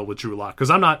than you will with Drew Lock. Because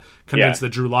I'm not convinced that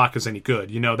Drew Lock is any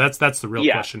good. That's the real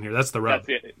question here. That's the rub.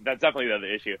 That's definitely the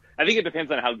other issue. I think it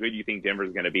depends on how good you think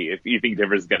Denver's going to be. If you think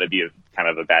Denver's going to be kind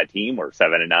of a bad team or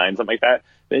 7-9, something like that,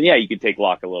 then you could take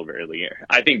Lock a little bit earlier.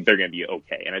 I think they're going to be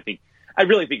okay. And I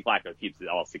really think Flacco keeps it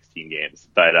all 16 games.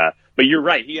 But you're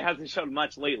right. He hasn't shown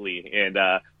much lately. And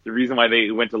the reason why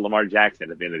they went to Lamar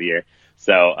Jackson at the end of the year.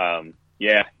 So,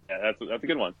 that's a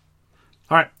good one.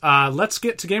 All right. Let's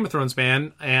get to Game of Thrones,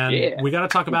 man. And we got to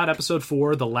talk about episode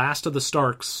 4, The Last of the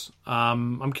Starks.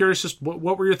 I'm curious, just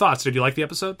what were your thoughts? Did you like the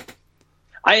episode?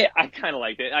 I kind of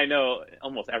liked it. I know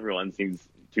almost everyone seems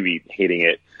to be hating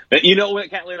it. But you know what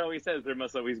Catlin always says? There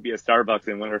must always be a Starbucks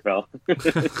in Winterfell.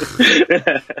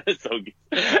 So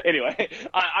anyway,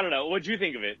 I don't know. What'd you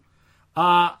think of it?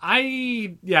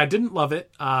 I didn't love it.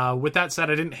 With that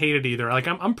said, I didn't hate it either. Like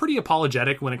I'm pretty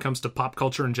apologetic when it comes to pop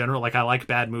culture in general. Like I like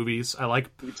bad movies. I like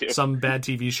some bad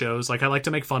TV shows. Like I like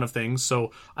to make fun of things.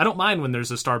 So I don't mind when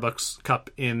there's a Starbucks cup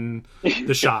in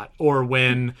the shot, or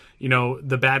when, you know,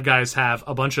 the bad guys have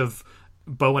a bunch of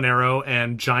bow and arrow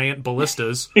and giant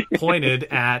ballistas pointed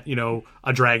at, you know,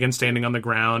 a dragon standing on the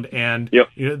ground, and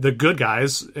you know, the good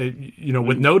guys, you know,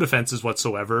 with no defenses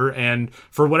whatsoever, and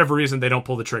for whatever reason they don't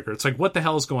pull the trigger. It's like, what the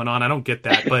hell is going on? I don't get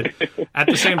that. But at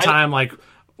the same time, like,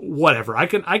 whatever. I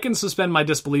can suspend my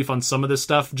disbelief on some of this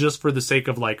stuff just for the sake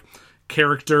of like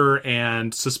character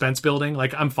and suspense building.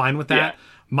 Like I'm fine with that.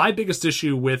 My biggest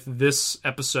issue with this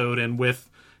episode and with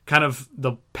kind of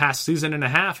the past season and a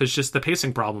half is just the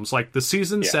pacing problems. Like the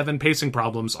season 7 pacing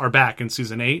problems are back in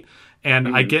season 8.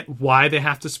 And I get why they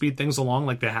have to speed things along.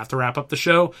 Like they have to wrap up the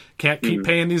show. Can't keep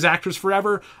paying these actors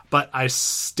forever, but I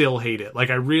still hate it. Like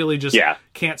I really just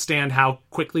can't stand how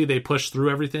quickly they push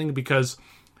through everything, because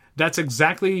that's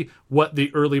exactly what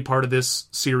the early part of this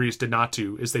series did not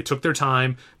do. Is they took their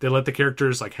time. They let the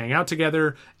characters like hang out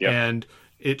together, and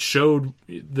it showed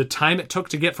the time it took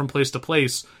to get from place to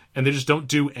place. And they just don't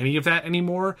do any of that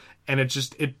anymore. And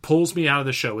it pulls me out of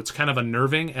the show. It's kind of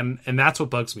unnerving, and that's what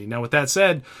bugs me. Now, with that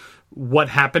said, what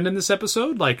happened in this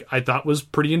episode, like, I thought was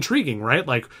pretty intriguing, right?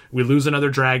 Like, we lose another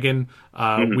dragon.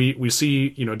 We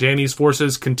see, you know, Dany's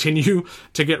forces continue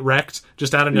to get wrecked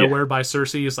just out of nowhere by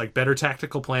Cersei. It's like better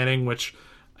tactical planning, which,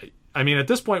 I mean, at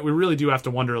this point, we really do have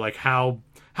to wonder, like, how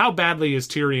badly is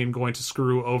Tyrion going to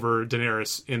screw over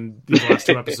Daenerys in these last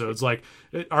 2 episodes? Like,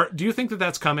 do you think that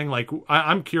that's coming? Like,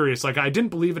 I'm curious. Like, I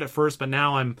didn't believe it at first, but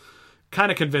now I'm kind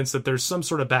of convinced that there's some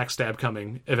sort of backstab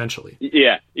coming eventually.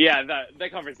 Yeah.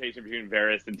 That conversation between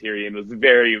Varys and Tyrion was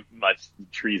very much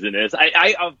treasonous.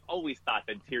 I've always thought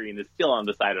that Tyrion is still on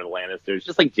the side of the Lannisters,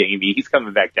 just like Jaime. He's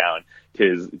coming back down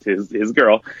to his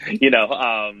girl, you know.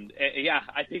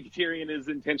 I think Tyrion is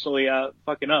intentionally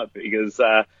fucking up, because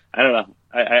I don't know.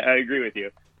 I agree with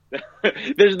you.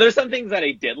 There's some things that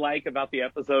I did like about the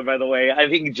episode, by the way. I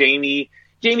think Jaime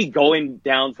going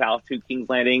down south to King's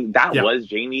Landing, that was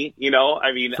Jaime, you know?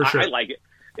 I mean, I like it.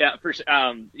 Yeah, for sure.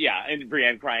 And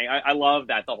Brienne crying. I love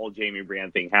that the whole Jaime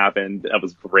Brienne thing happened. That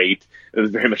was great. It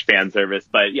was very much fan service.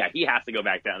 But yeah, he has to go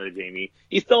back down to Jaime.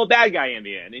 He's still a bad guy in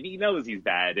the end, and he knows he's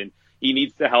bad, and he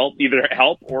needs to either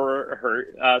help or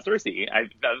hurt Cersei. I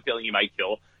have a feeling he might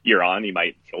kill Euron, he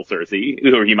might kill Cersei,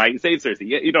 or he might save Cersei.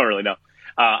 You don't really know.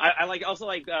 I also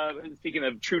like speaking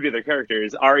of true to their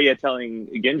characters, Arya telling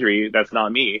Gendry, "That's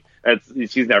not me.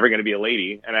 She's never going to be a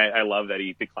lady," and I love that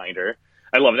he declined her.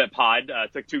 I love that Pod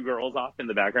took 2 girls off in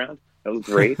the background. That was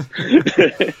great.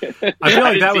 I feel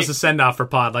like that was a send off for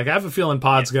Pod. Like I have a feeling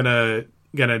Pod's gonna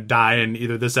die in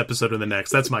either this episode or the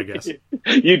next. That's my guess.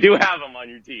 You do have him on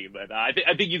your team, but I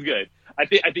think he's good. I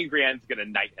think Brienne's gonna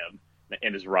knight him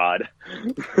and his rod.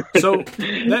 So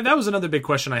that was another big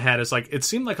question I had, is like, it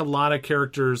seemed like a lot of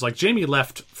characters, like Jaime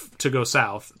left to go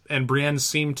south and Brienne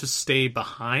seemed to stay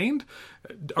behind.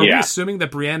 Are we assuming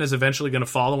that Brienne is eventually going to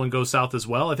follow and go south as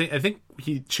well? I think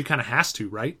she kind of has to,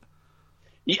 right?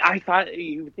 Yeah, I thought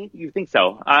you think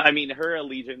so. I mean, her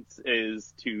allegiance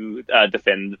is to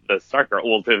defend the Stark,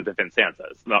 to defend Sansa.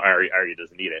 No, Arya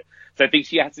doesn't need it, so I think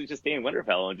she has to just stay in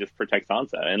Winterfell and just protect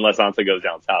Sansa. Unless Sansa goes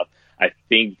down south, I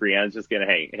think Brienne's just gonna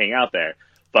hang out there.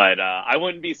 But I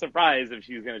wouldn't be surprised if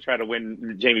she's gonna try to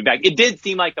win Jaime back. It did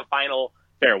seem like the final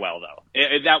farewell, though.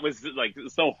 That was like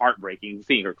so heartbreaking,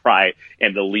 seeing her cry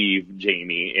and to leave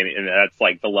Jaime, and that's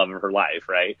like the love of her life,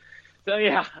 right? So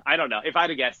yeah, I don't know. If I'd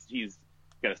have guessed, she's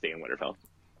gonna stay in Winterfell.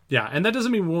 Yeah, and that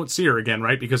doesn't mean we won't see her again,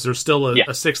 right? Because there's still a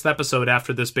 6th episode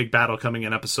after this big battle coming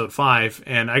in episode 5,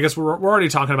 and I guess we're already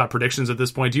talking about predictions at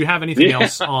this point. Do you have anything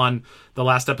else on the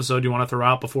last episode you want to throw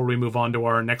out before we move on to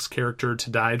our next character to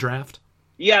die draft?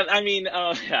 Yeah, I mean,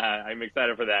 I'm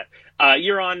excited for that.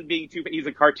 Euron being he's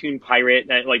a cartoon pirate,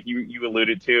 like you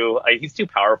alluded to. He's too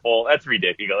powerful. That's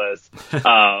ridiculous.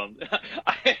 I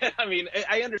mean,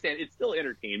 I understand it's still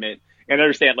entertainment, and I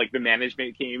understand like the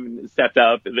management stepped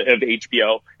up of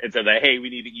HBO and said that, hey, we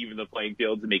need to even the playing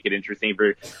field to make it interesting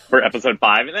for episode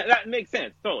 5, and that makes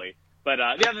sense totally. But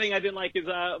the other thing I didn't like is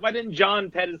why didn't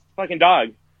Jon pet his fucking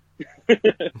dog?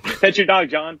 Pet your dog,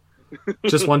 Jon.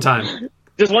 Just one time.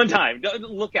 Just one time.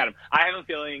 Look at him. I have a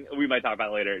feeling, we might talk about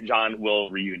it later, Jon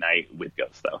will reunite with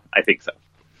Ghost, though. I think so.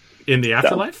 In the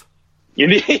afterlife?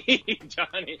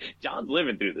 John's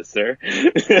living through this, sir.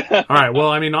 All right. Well,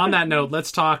 I mean, on that note,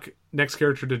 let's talk next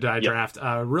character to die draft.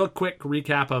 Real quick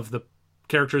recap of the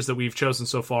characters that we've chosen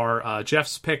so far.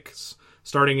 Jeff's picks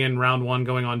starting in round 1,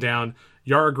 going on down: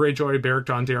 Yara Greyjoy, Beric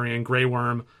Dondarrion, Grey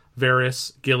Worm,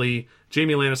 Varys, Gilly,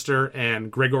 Jaime Lannister,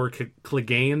 and Gregor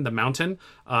Clegane, the Mountain.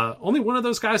 Only one of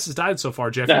those guys has died so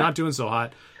far, Jeff. You're not doing so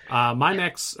hot.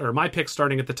 My picks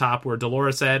starting at the top were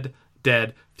Dolorous Edd,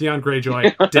 dead; Theon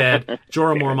Greyjoy, dead;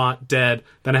 Jorah Mormont, dead.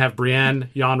 Then I have Brienne,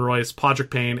 Jon Royce,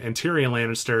 Podrick Payne, and Tyrion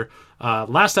Lannister.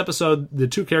 Last episode, the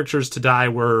 2 characters to die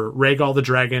were Rhaegal the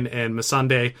Dragon and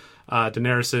Missandei,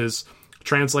 Daenerys's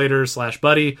translator /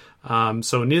 buddy.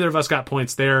 So neither of us got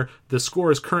points there. The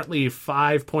score is currently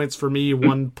 5 points for me,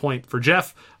 1 point for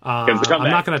Jeff. I'm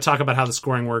not going to talk about how the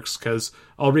scoring works because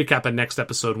I'll recap it next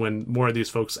episode when more of these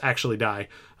folks actually die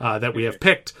that we have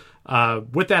picked.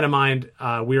 With that in mind,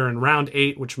 we are in round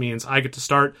 8, which means I get to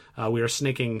start. We are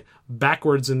snaking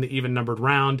backwards in the even-numbered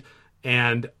round,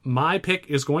 and my pick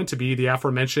is going to be the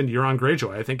aforementioned Euron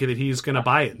Greyjoy. I think that he's going to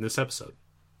buy it in this episode.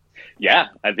 Yeah,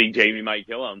 I think Jaime might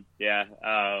kill him. Yeah,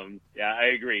 I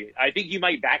agree. I think you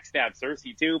might backstab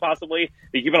Cersei too, possibly.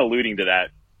 They keep on alluding to that.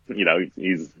 You know,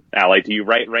 he's allied to you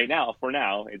right now. For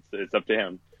now, it's up to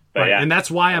him. But, right, and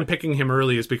that's why I'm picking him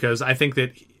early, is because I think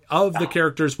that of the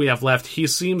characters we have left, he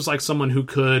seems like someone who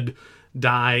could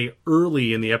die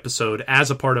early in the episode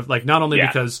as a part of, like, not only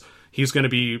because he's going to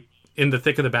be in the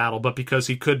thick of the battle, but because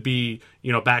he could be,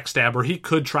 backstab, or he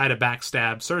could try to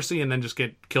backstab Cersei and then just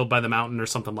get killed by the Mountain or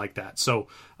something like that. So,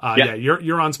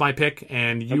 Euron's my pick,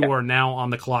 and you are now on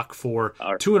the clock for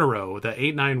 2 in a row, the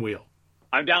 8-9 wheel.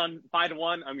 I'm down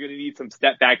 5-1. I'm going to need some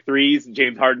step back threes,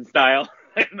 James Harden style.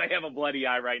 I have a bloody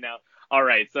eye right now. All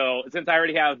right, so since I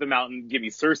already have the Mountain, give me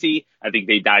Cersei. I think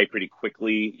they die pretty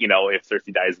quickly. If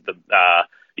Cersei dies,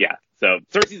 so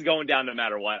Cersei's going down no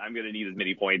matter what. I'm going to need as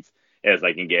many points as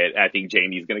I can get. I think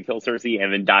Jaime's going to kill Cersei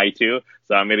and then die too.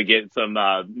 So I'm going to get some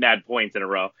mad points in a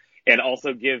row. And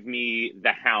also give me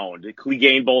the Hound.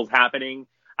 Clegane Bowl's happening.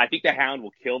 I think the Hound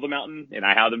will kill the Mountain, and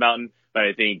I have the Mountain. But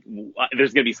I think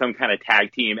there's going to be some kind of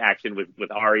tag team action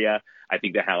with Arya. I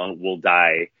think the Hound will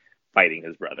die fighting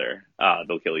his brother.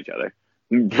 They'll kill each other.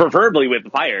 Preferably with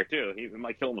fire, too. He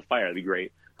might kill him with fire. That'd be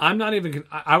great.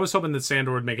 I was hoping that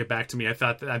Sandor would make it back to me. I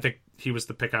think he was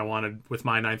the pick I wanted with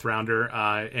my 9th rounder.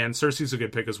 And Cersei's a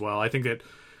good pick as well. I think that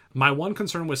my one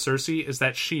concern with Cersei is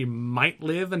that she might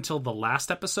live until the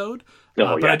last episode.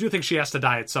 But I do think she has to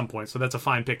die at some point. So that's a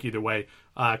fine pick either way.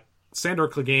 Sandor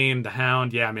Clegane, the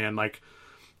Hound. Yeah, man. Like,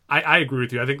 I agree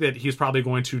with you. I think that he's probably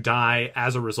going to die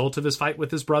as a result of his fight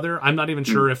with his brother. I'm not even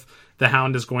sure if the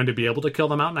Hound is going to be able to kill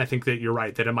the Mountain. I think that you're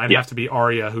right, that it might have to be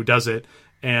Arya who does it.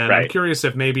 And I'm curious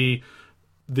if maybe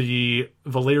the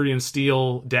Valyrian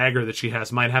steel dagger that she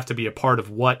has might have to be a part of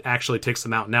what actually takes the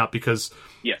Mountain out, because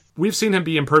we've seen him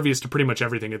be impervious to pretty much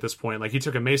everything at this point. Like, he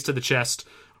took a mace to the chest.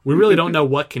 We really don't know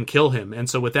what can kill him. And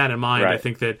so with that in mind, I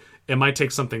think that it might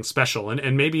take something special.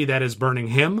 And maybe that is burning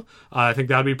him. I think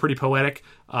that would be pretty poetic.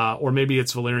 Or maybe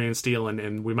it's Valyrian steel,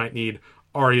 and we might need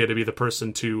Arya to be the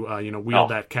person to wield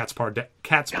that cat's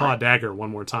paw dagger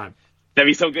one more time. That'd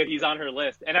be so good. He's on her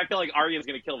list. And I feel like Arya's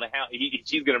going to kill the Hound.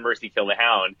 She's going to mercy kill the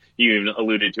Hound. You even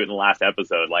alluded to it in the last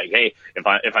episode. Like, hey,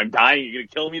 if I'm dying, you're going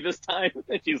to kill me this time?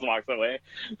 And she just walks away.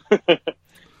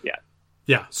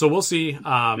 Yeah, so we'll see.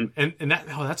 And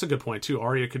that's a good point, too.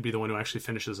 Arya could be the one who actually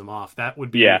finishes him off. That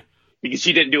would be... Yeah, because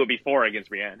she didn't do it before against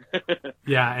Brienne.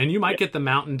 Yeah, and you might get the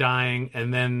Mountain dying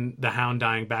and then the Hound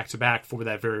dying back-to-back for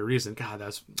that very reason. God,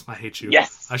 I hate you.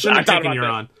 Yes! I shouldn't have taken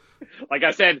Euron. Like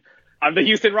I said, I'm the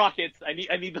Houston Rockets.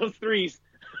 I need those threes.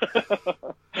 Man.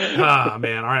 All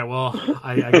right, well,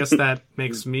 I guess that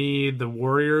makes me the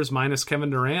Warriors minus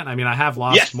Kevin Durant. I mean, I have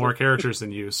lost more characters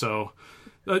than you, so...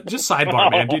 just sidebar,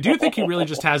 man. Do you think he really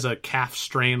just has a calf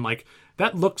strain? Like,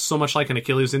 that looks so much like an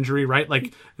Achilles injury, right?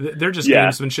 Like, they're just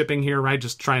gamesmanshipping here, right?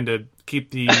 Just trying to keep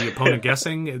the opponent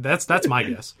guessing. That's my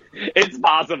guess. It's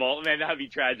possible, man. That'd be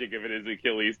tragic if it is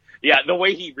Achilles. Yeah, the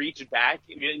way he reached back,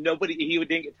 he didn't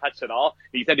get touched at all.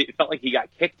 He said it felt like he got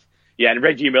kicked. Yeah, and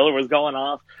Reggie Miller was going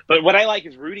off. But what I like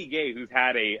is Rudy Gay, who's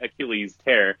had a Achilles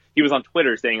tear. He was on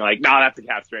Twitter saying, like, no, that's a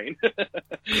calf strain.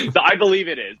 So I believe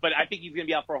it is. But I think he's going to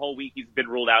be out for a whole week. He's been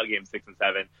ruled out game 6 and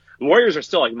 7. The Warriors are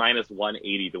still like minus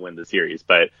 180 to win the series.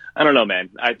 But I don't know, man.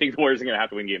 I think the Warriors are going to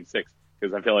have to win game 6.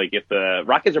 Because I feel like if the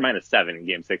Rockets are minus 7 in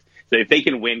game 6, so if they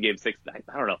can win game 6,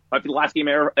 I don't know. Might be the last game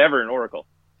ever in Oracle.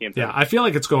 Yeah, I feel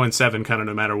like it's going 7 kind of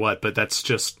no matter what, but that's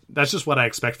just what I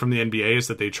expect from the NBA, is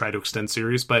that they try to extend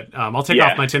series. But I'll take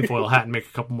off my tinfoil hat and make a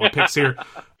couple more picks here.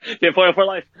 Tinfoil for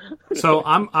life. So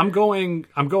I'm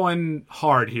going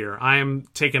hard here. I am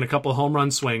taking a couple home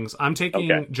run swings. I'm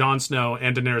taking Jon Snow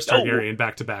and Daenerys Targaryen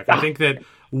back to back. I think that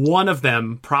one of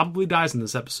them probably dies in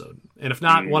this episode, and if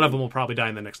not, one of them will probably die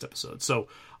in the next episode. So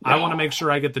I want to make sure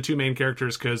I get the two main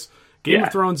characters, because Game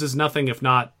of Thrones is nothing if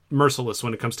not merciless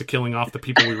when it comes to killing off the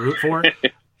people we root for.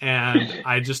 And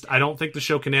I don't think the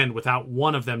show can end without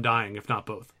one of them dying, if not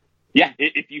both. Yeah,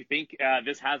 if you think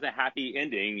this has a happy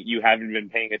ending, you haven't been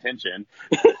paying attention.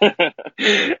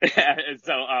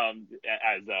 So,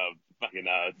 as fucking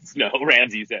Snow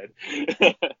Ramsay said.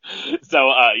 So,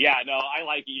 I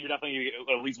like it. You're definitely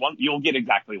at least one. You'll get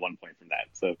exactly 1 point from that.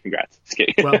 So, congrats. Just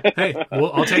kidding. Well, hey,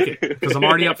 I'll take it, because I'm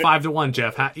already up 5-1.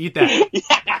 Jeff, eat that.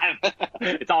 Yeah,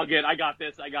 it's all good. I got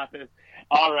this.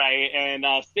 All right, and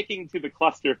sticking to the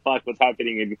clusterfuck, what's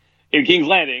happening in King's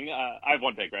Landing, I have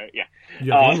one pick, right? Yeah.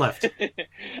 You have one left.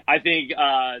 I think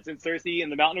since Cersei and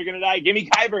the Mountain are going to die, give me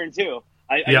Qyburn, too.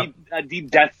 I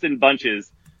need deaths in bunches.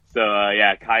 So,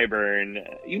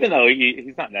 Qyburn, even though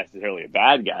he's not necessarily a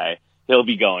bad guy, he'll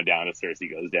be going down if Cersei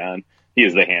goes down. He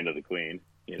is the hand of the queen.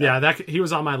 You know? Yeah, he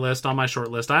was on my short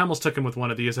list. I almost took him with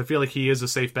one of these. I feel like he is a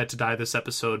safe bet to die this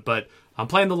episode, but I'm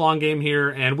playing the long game here,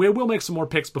 and we will make some more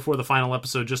picks before the final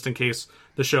episode, just in case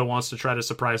the show wants to try to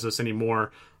surprise us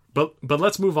anymore. But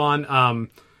let's move on.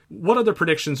 What other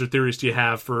predictions or theories do you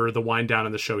have for the wind down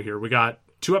in the show here? We got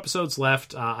 2 episodes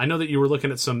left. I know that you were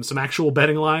looking at some actual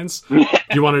betting lines. Do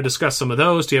you want to discuss some of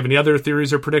those? Do you have any other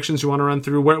theories or predictions you want to run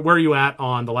through? Where are you at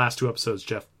on the last 2 episodes,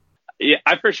 Jeff? Yeah,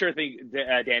 I for sure think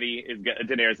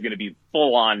Daenerys is going to be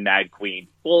full-on Mad Queen,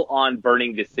 full-on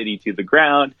burning the city to the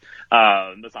ground.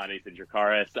 Missandei and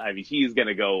Dracarys, I mean, she's going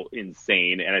to go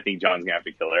insane, and I think Jon's going to have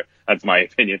to kill her. That's my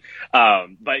opinion.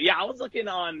 But yeah, I was looking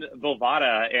on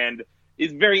Bovada, and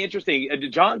it's very interesting.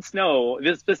 Jon Snow,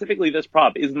 specifically this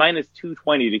prop, is minus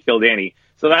 220 to kill Dany.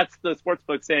 So that's the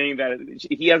sportsbook saying that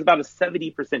he has about a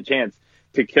 70% chance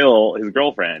to kill his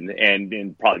girlfriend,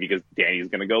 and probably because Dany's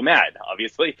going to go mad,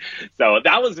 obviously. So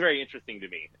that was very interesting to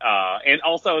me. And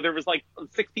also there was like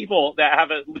 6 people that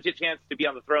have a legit chance to be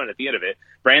on the throne at the end of it.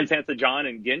 Bran, Sansa, Jon,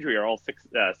 and Gendry are all 6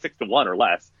 to 1 or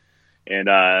less. And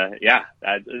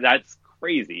that's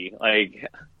crazy. Like,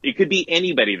 it could be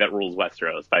anybody that rules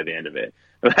Westeros by the end of it.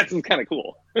 That's kind of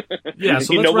cool. Yeah,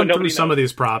 so let's run through some of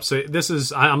these props.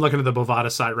 I'm looking at the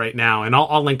Bovada site right now, and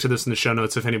I'll link to this in the show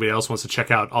notes if anybody else wants to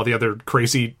check out all the other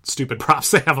crazy, stupid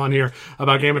props they have on here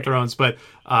about Game of Thrones. But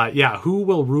who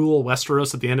will rule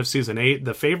Westeros at the end of Season 8?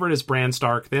 The favorite is Bran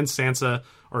Stark, then Sansa,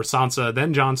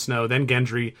 then Jon Snow, then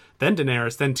Gendry, then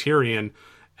Daenerys, then Tyrion.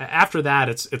 After that,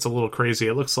 it's a little crazy.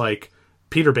 It looks like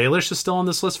Peter Baelish is still on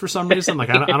this list for some reason.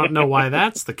 Like, I don't know why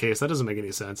that's the case. That doesn't make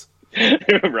any sense.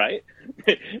 Right?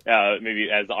 Maybe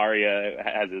as Arya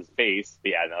has his face.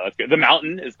 Yeah, no, that's good. The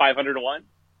Mountain is 500 to 1.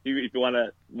 If you want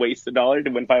to waste $1 to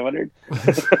win 500,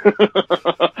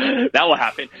 that will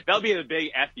happen. That'll be the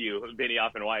big F you,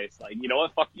 Benioff and Weiss. Like, you know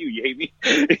what? Fuck you. You hate me.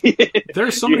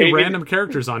 There's so many random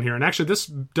characters on here. And actually, this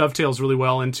dovetails really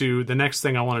well into the next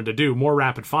thing I wanted to do, more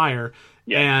rapid fire.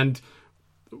 Yeah. And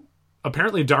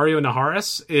apparently Dario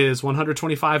Naharis is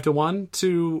 125 to 1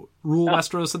 to rule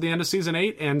Westeros at the end of Season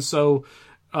 8. And so,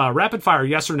 rapid fire,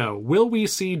 yes or no. Will we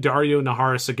see Dario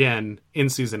Naharis again in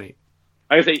Season 8?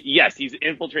 I would say yes. He's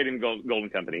infiltrating the Golden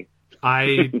Company.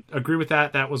 I agree with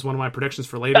that. That was one of my predictions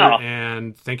for later,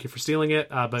 and thank you for stealing it.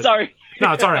 But sorry.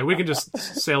 No, it's all right. We can just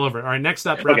sail over it. All right, next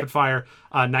up, rapid fire.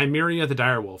 Nymeria the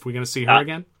Direwolf. We going to see her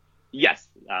again? Yes.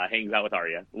 Hangs out with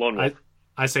Arya. Lone Wolf.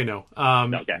 I say no.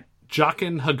 Okay.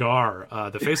 Jaqen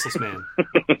H'ghar, the Faceless Man.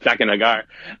 Jaqen H'ghar.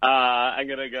 I'm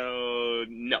going to go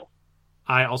no.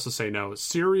 I also say no.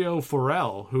 Syrio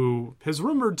Forel, who is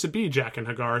rumored to be Jaqen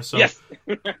H'ghar. So yes.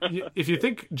 If you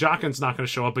think Jaqen's not going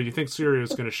to show up, but you think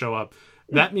Syrio's going to show up,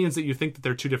 that means that you think that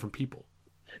they're 2 different people.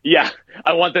 Yeah.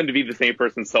 I want them to be the same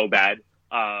person so bad.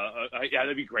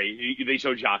 That'd be great. They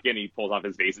show Jaqen, he pulls off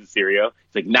his face as Syrio.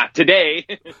 He's like, not today.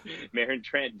 Meryn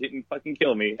Trant didn't fucking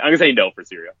kill me. I'm going to say no for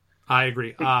Syrio. I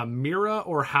agree. Mira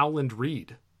or Howland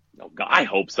Reed? Oh God, I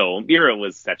hope so. Mira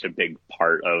was such a big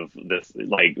part of this,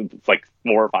 like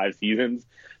 4 or 5 seasons.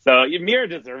 So Mira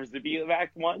deserves to be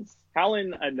back once.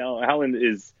 Howland, no, Howland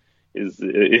is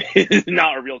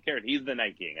not a real character. He's the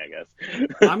Night King, I guess.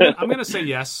 I'm going to say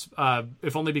yes,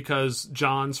 if only because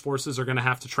Jon's forces are going to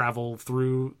have to travel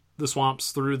through the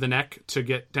swamps, through the neck to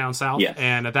get down south. Yes.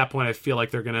 And at that point, I feel like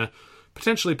they're going to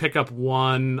potentially pick up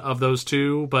one of those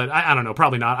 2, but I don't know,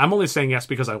 probably not. I'm only saying yes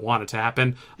because I want it to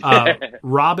happen.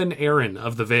 Robin Arryn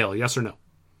of the Vale, yes or no?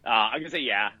 I'm gonna say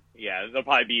yeah. There'll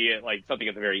probably be like something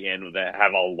at the very end that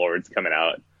have all lords coming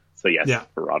out. So yes, Yeah.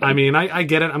 for Robin. I mean, I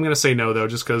get it. I'm going to say no, though,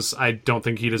 just because I don't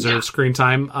think he deserves screen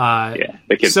time.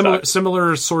 The kid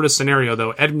similar sort of scenario,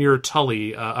 though. Edmure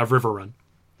Tully of River Run.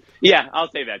 Yeah, I'll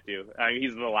say that too. I mean,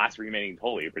 he's the last remaining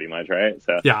Tully, pretty much, right?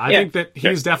 So yeah, I think that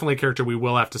he's definitely a character we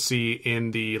will have to see in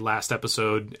the last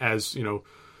episode, as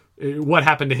what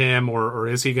happened to him, or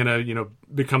is he going to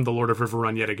become the Lord of River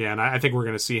Run yet again? I think we're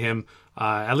going to see him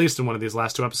at least in one of these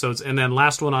last 2 episodes. And then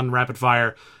last one on Rapid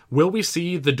Fire, will we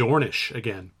see the Dornish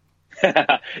again?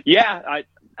 Yeah,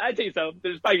 I'd say so.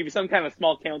 There's probably going to be some kind of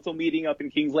small council meeting up in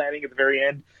King's Landing at the very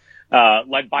end.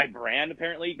 Led by Bran,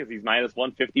 apparently, because he's minus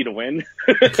 150 to win.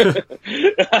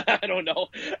 I don't know.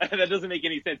 That doesn't make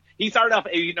any sense. He started off,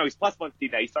 he's plus 150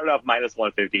 now. He started off minus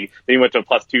 150. Then he went to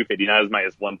plus 250. Now he's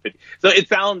minus 150. So it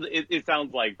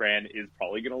sounds like Bran is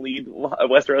probably going to lead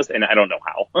Westeros, and I don't know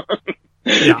how.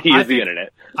 Yeah, he is the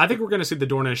internet. I think we're going to see the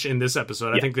Dornish in this episode.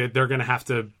 Yeah. I think that they're going to have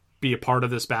to be a part of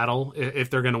this battle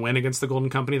if they're going to win against the Golden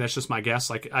Company. That's just my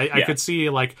guess. Like I could see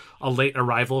like a late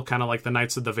arrival, kind of like the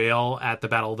Knights of the Vale at the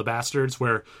Battle of the Bastards,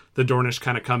 where the Dornish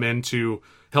kind of come in to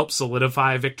help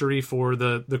solidify victory for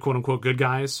the quote unquote good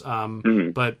guys.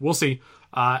 But we'll see.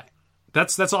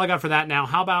 That's all I got for that. Now,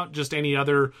 how about just any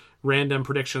other random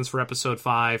predictions for episode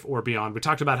 5 or beyond? We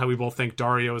talked about how we both think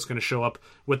Daario is going to show up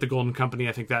with the Golden Company.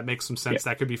 I think that makes some sense.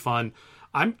 Yeah. That could be fun.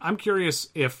 I'm curious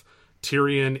if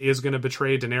Tyrion is going to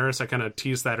betray Daenerys. I kind of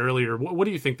teased that earlier. What do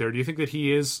you think there? Do you think that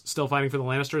he is still fighting for the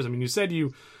Lannisters? I mean, you said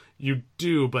you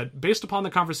do, but based upon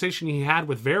the conversation he had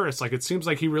with Varys, like it seems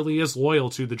like he really is loyal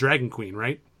to the Dragon Queen,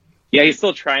 right? Yeah, he's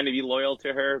still trying to be loyal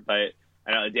to her, but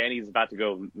I know Dany's about to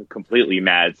go completely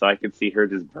mad, so I could see her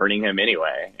just burning him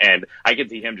anyway. And I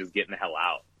could see him just getting the hell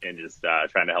out and just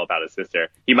trying to help out his sister.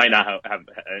 He might not have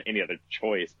any other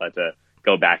choice but to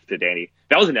go back to Dany.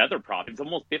 That was another problem. It's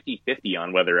almost 50-50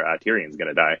 on whether Tyrion's going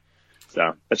to die.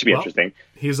 So that should be interesting.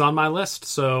 He's on my list,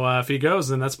 so if he goes,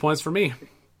 then that's points for me.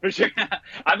 For sure. I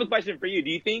have a question for you.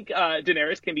 Do you think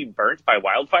Daenerys can be burnt by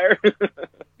wildfire?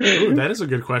 Ooh, that is a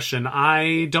good question.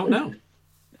 I don't know.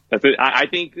 That's it. I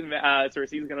think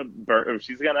Cersei's going to burn.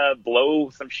 She's going to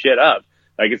blow some shit up.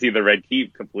 I can see the Red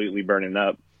Keep completely burning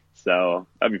up. So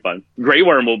that'd be fun. Grey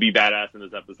Worm will be badass in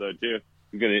this episode too.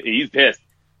 He's pissed.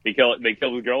 They kill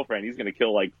his girlfriend. He's going to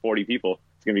kill like 40 people.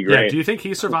 It's going to be great. Yeah, do you think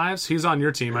he survives? He's on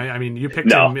your team. I mean, you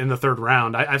picked him in the 3rd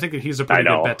round. I think that he's a pretty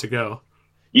good bet to go.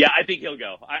 Yeah, I think he'll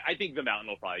go. I think the Mountain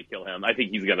will probably kill him. I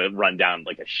think he's going to run down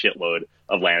like a shitload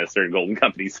of Lannister and Golden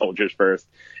Company soldiers first.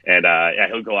 And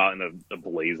he'll go out in a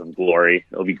blaze of glory.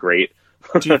 It'll be great.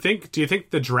 Do you think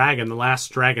the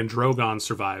last dragon, Drogon,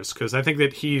 survives? Because I think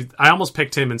that I almost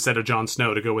picked him instead of Jon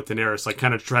Snow to go with Daenerys, like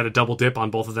kind of try to double dip on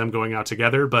both of them going out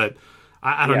together. But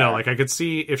I don't know. Like I could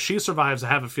see if she survives, I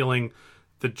have a feeling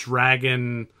the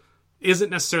dragon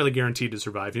isn't necessarily guaranteed to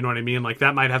survive. You know what I mean? Like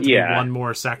that might have to be one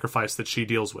more sacrifice that she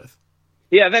deals with.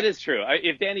 Yeah, that is true.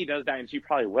 If Dany does die, and she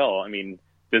probably will, I mean,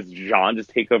 does Jon just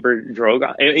take over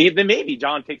Drogon? Then maybe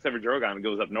Jon takes over Drogon and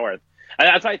goes up north. And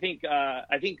that's why I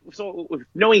think so.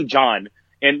 Knowing Jon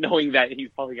and knowing that he's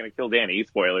probably going to kill Dany,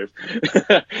 spoilers.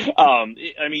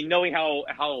 I mean, knowing how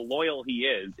loyal he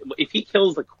is, if he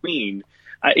kills the queen,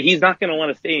 he's not going to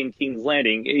want to stay in King's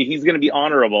Landing. He's going to be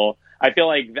honorable. I feel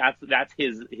like that's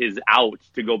his out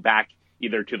to go back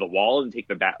either to the Wall and take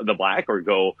the Black, or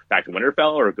go back to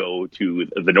Winterfell, or go to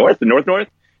the north, with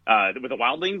the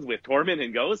Wildlings, with Tormund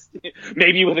and Ghost,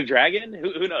 maybe with a dragon.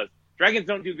 Who knows? Dragons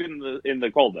don't do good in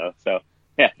the cold though, so.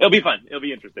 Yeah, it'll be fun. It'll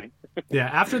be interesting. Yeah,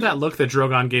 after that look that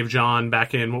Drogon gave Jon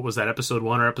back in, what was that, episode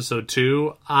 1 or episode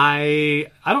 2, I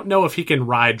don't know if he can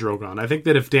ride Drogon. I think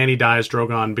that if Dany dies,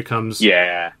 Drogon becomes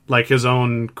like his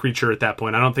own creature at that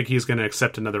point. I don't think he's going to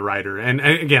accept another rider. And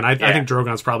again, I think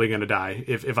Drogon's probably going to die,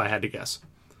 if I had to guess.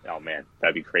 Oh, man,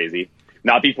 that'd be crazy.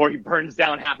 Not before he burns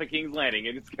down half of King's Landing,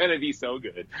 and it's going to be so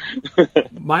good.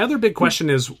 My other big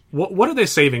question is, what are they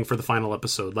saving for the final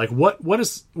episode? Like, what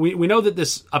is... We know that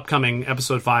this upcoming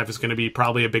episode 5 is going to be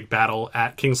probably a big battle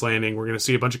at King's Landing. We're going to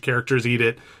see a bunch of characters eat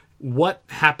it. What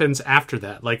happens after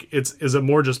that? Like, is it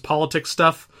more just politics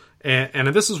stuff? And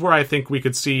this is where I think we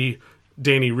could see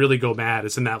Dany really go mad.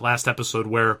 It's in that last episode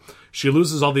where she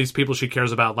loses all these people she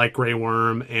cares about, like Grey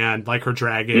Worm and like her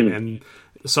dragon, and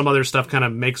some other stuff kind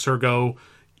of makes her go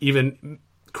even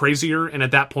crazier. And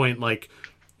at that point, like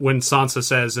when Sansa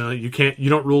says, you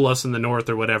don't rule us in the north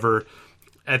or whatever,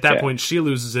 at that point she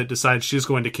loses it, decides she's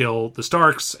going to kill the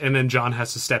Starks, and then Jon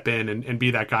has to step in and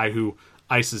be that guy who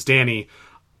ices Dany.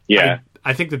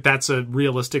 I think that that's a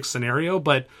realistic scenario,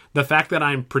 but the fact that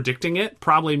I'm predicting it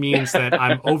probably means that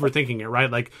I'm overthinking it, right?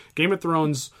 Like Game of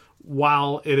Thrones,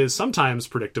 while it is sometimes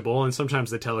predictable and sometimes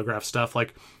they telegraph stuff,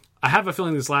 like I have a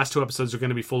feeling these last 2 episodes are going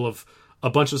to be full of a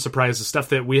bunch of surprises, stuff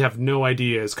that we have no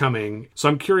idea is coming. So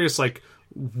I'm curious, like,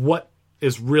 what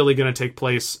is really going to take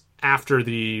place after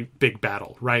the big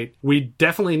battle, right? We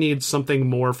definitely need something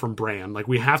more from Bran. Like,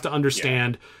 we have to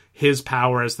understand his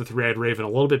power as the Three-Eyed Raven a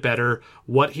little bit better,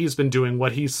 what he's been doing,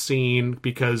 what he's seen,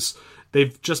 because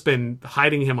they've just been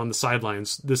hiding him on the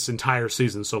sidelines this entire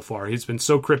season so far. He's been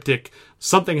so cryptic.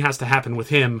 Something has to happen with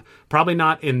him. Probably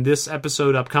not in this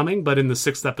episode upcoming, but in the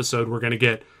 6th episode, we're going to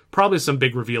get probably some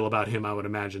big reveal about him, I would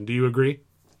imagine. Do you agree?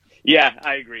 Yeah,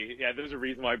 I agree. Yeah, there's a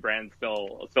reason why Bran's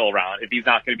still around. If he's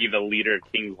not going to be the leader of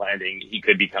King's Landing, he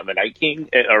could become the Night King,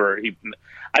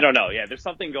 I don't know. Yeah, there's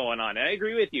something going on. And I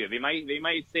agree with you. They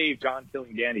might save Jon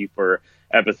killing Dany for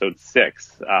episode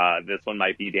 6. This one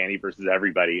might be Dany versus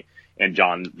everybody, and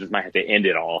Jon just might have to end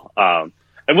it all.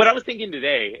 And what I was thinking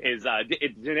today is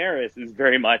Daenerys is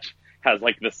very much has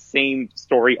like the same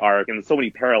story arc and so many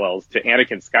parallels to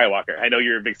Anakin Skywalker. I know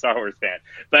you're a big Star Wars fan,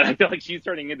 but I feel like she's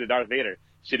turning into Darth Vader.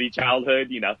 Shitty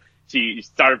childhood, she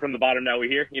started from the bottom, now we're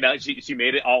here. She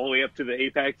made it all the way up to the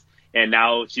apex, and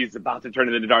now she's about to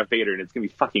turn into Darth Vader, and it's going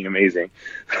to be fucking amazing.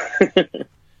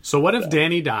 So what if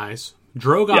Dany dies,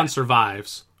 Drogon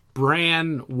survives,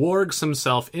 Bran wargs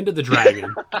himself into the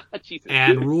dragon,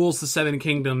 and rules the Seven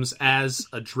Kingdoms as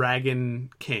a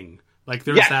dragon king? Like,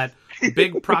 there's that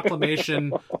big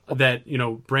proclamation that,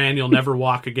 Bran, you'll never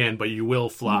walk again, but you will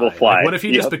fly. Like, what if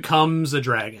he just becomes a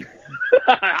dragon?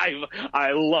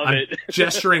 I love it.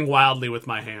 Gesturing wildly with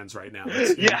my hands right now.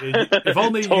 If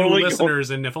only totally you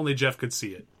listeners and if only Jeff could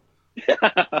see it.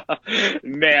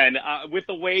 Man, with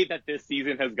the way that this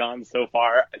season has gone so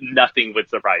far, nothing would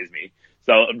surprise me.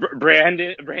 So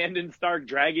Brandon Stark,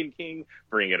 Dragon King,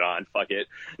 bring it on. Fuck it.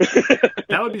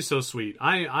 That would be so sweet.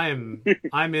 I'm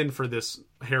in for this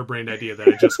harebrained idea that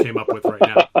I just came up with right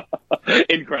now.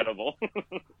 Incredible.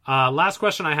 Last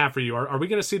question I have for you. Are we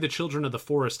going to see the Children of the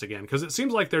Forest again? Because it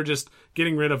seems like they're just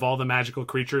getting rid of all the magical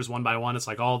creatures one by one. It's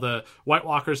like all the White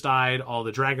Walkers died, all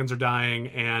the dragons are dying,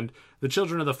 and the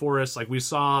Children of the Forest, like we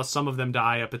saw some of them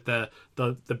die up at the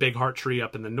big heart tree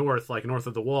up in the north, like north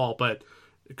of the wall, but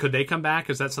could they come back?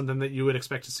 Is that something that you would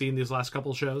expect to see in these last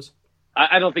couple of shows?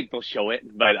 I don't think they'll show it,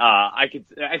 but I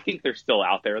think they're still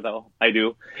out there, though. I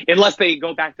do. Unless they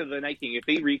go back to the Night King. If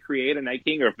they recreate a Night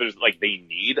King, or if there's they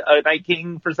need a Night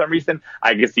King for some reason,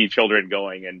 I can see children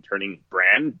going and turning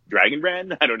Dragon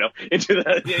Bran, I don't know, into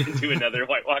another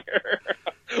White Walker.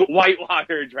 White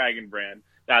Walker, Dragon Bran.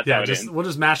 That's how it ends. We'll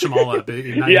just mash them all up.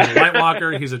 He's a White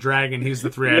Walker, he's a dragon, he's the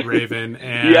Three-Eyed Raven,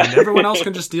 and everyone else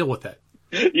can just deal with it.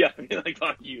 Yeah,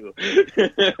 fuck you.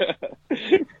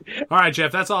 All right,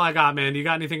 Jeff, that's all I got, man. You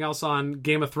got anything else on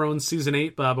Game of Thrones Season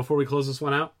 8 before we close this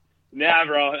one out? Nah,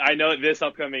 bro. I know this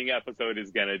upcoming episode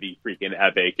is going to be freaking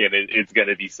epic, and it's going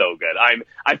to be so good.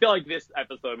 I feel like this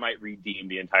episode might redeem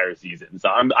the entire season. So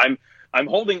I'm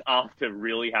holding off to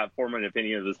really form an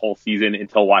opinion of this whole season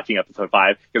until watching episode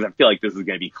 5, because I feel like this is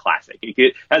going to be classic.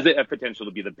 It has a potential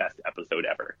to be the best episode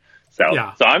ever. So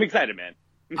I'm excited, man.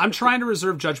 I'm trying to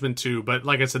reserve judgment too, but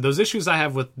like I said, those issues I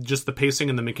have with just the pacing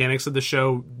and the mechanics of the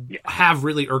show have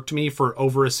really irked me for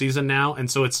over a season now, and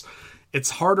so it's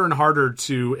harder and harder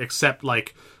to accept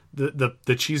like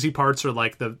the cheesy parts or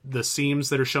like the seams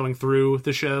that are showing through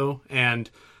the show. And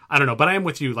I don't know, but I am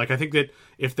with you. Like, I think that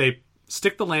if they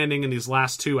stick the landing in these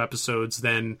last 2 episodes,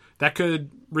 then that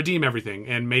could redeem everything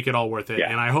and make it all worth it.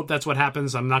 And I hope that's what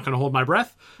happens. I'm not going to hold my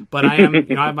breath, but I am,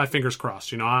 I have my fingers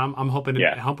crossed. I'm hoping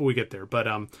we get there. But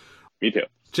me too.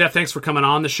 Jeff, thanks for coming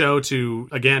on the show to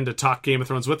talk Game of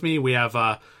Thrones with me. We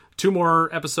have 2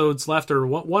 more episodes left, or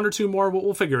 1 or 2 more.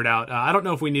 We'll figure it out. I don't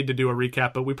know if we need to do a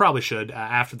recap, but we probably should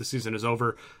after the season is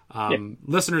over.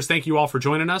 Listeners, thank you all for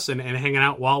joining us and hanging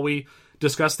out while we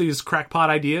discuss these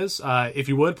crackpot ideas. If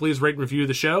you would, please rate and review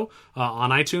the show on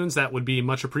iTunes. That would be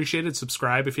much appreciated.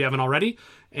 Subscribe if you haven't already.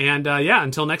 And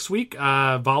until next week,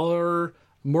 Valar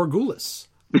Morghulis.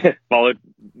 Valar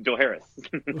Dohaeris.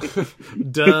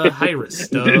 Dohaeris.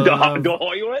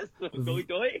 Dohaeris?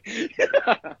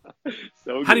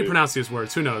 So how do you pronounce these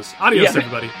words? Who knows? Adios,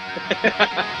 everybody.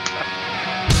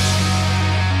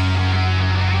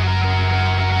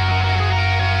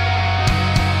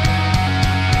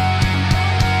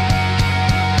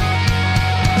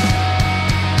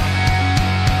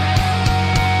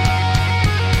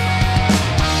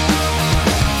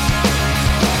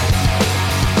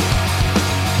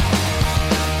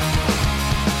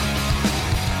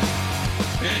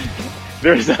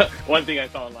 There's one thing I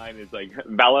saw online is like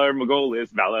Valar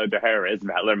Morghulis, Valar Dohaeris,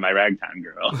 Valar my ragtime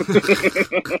girl.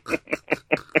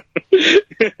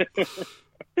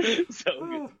 So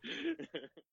good.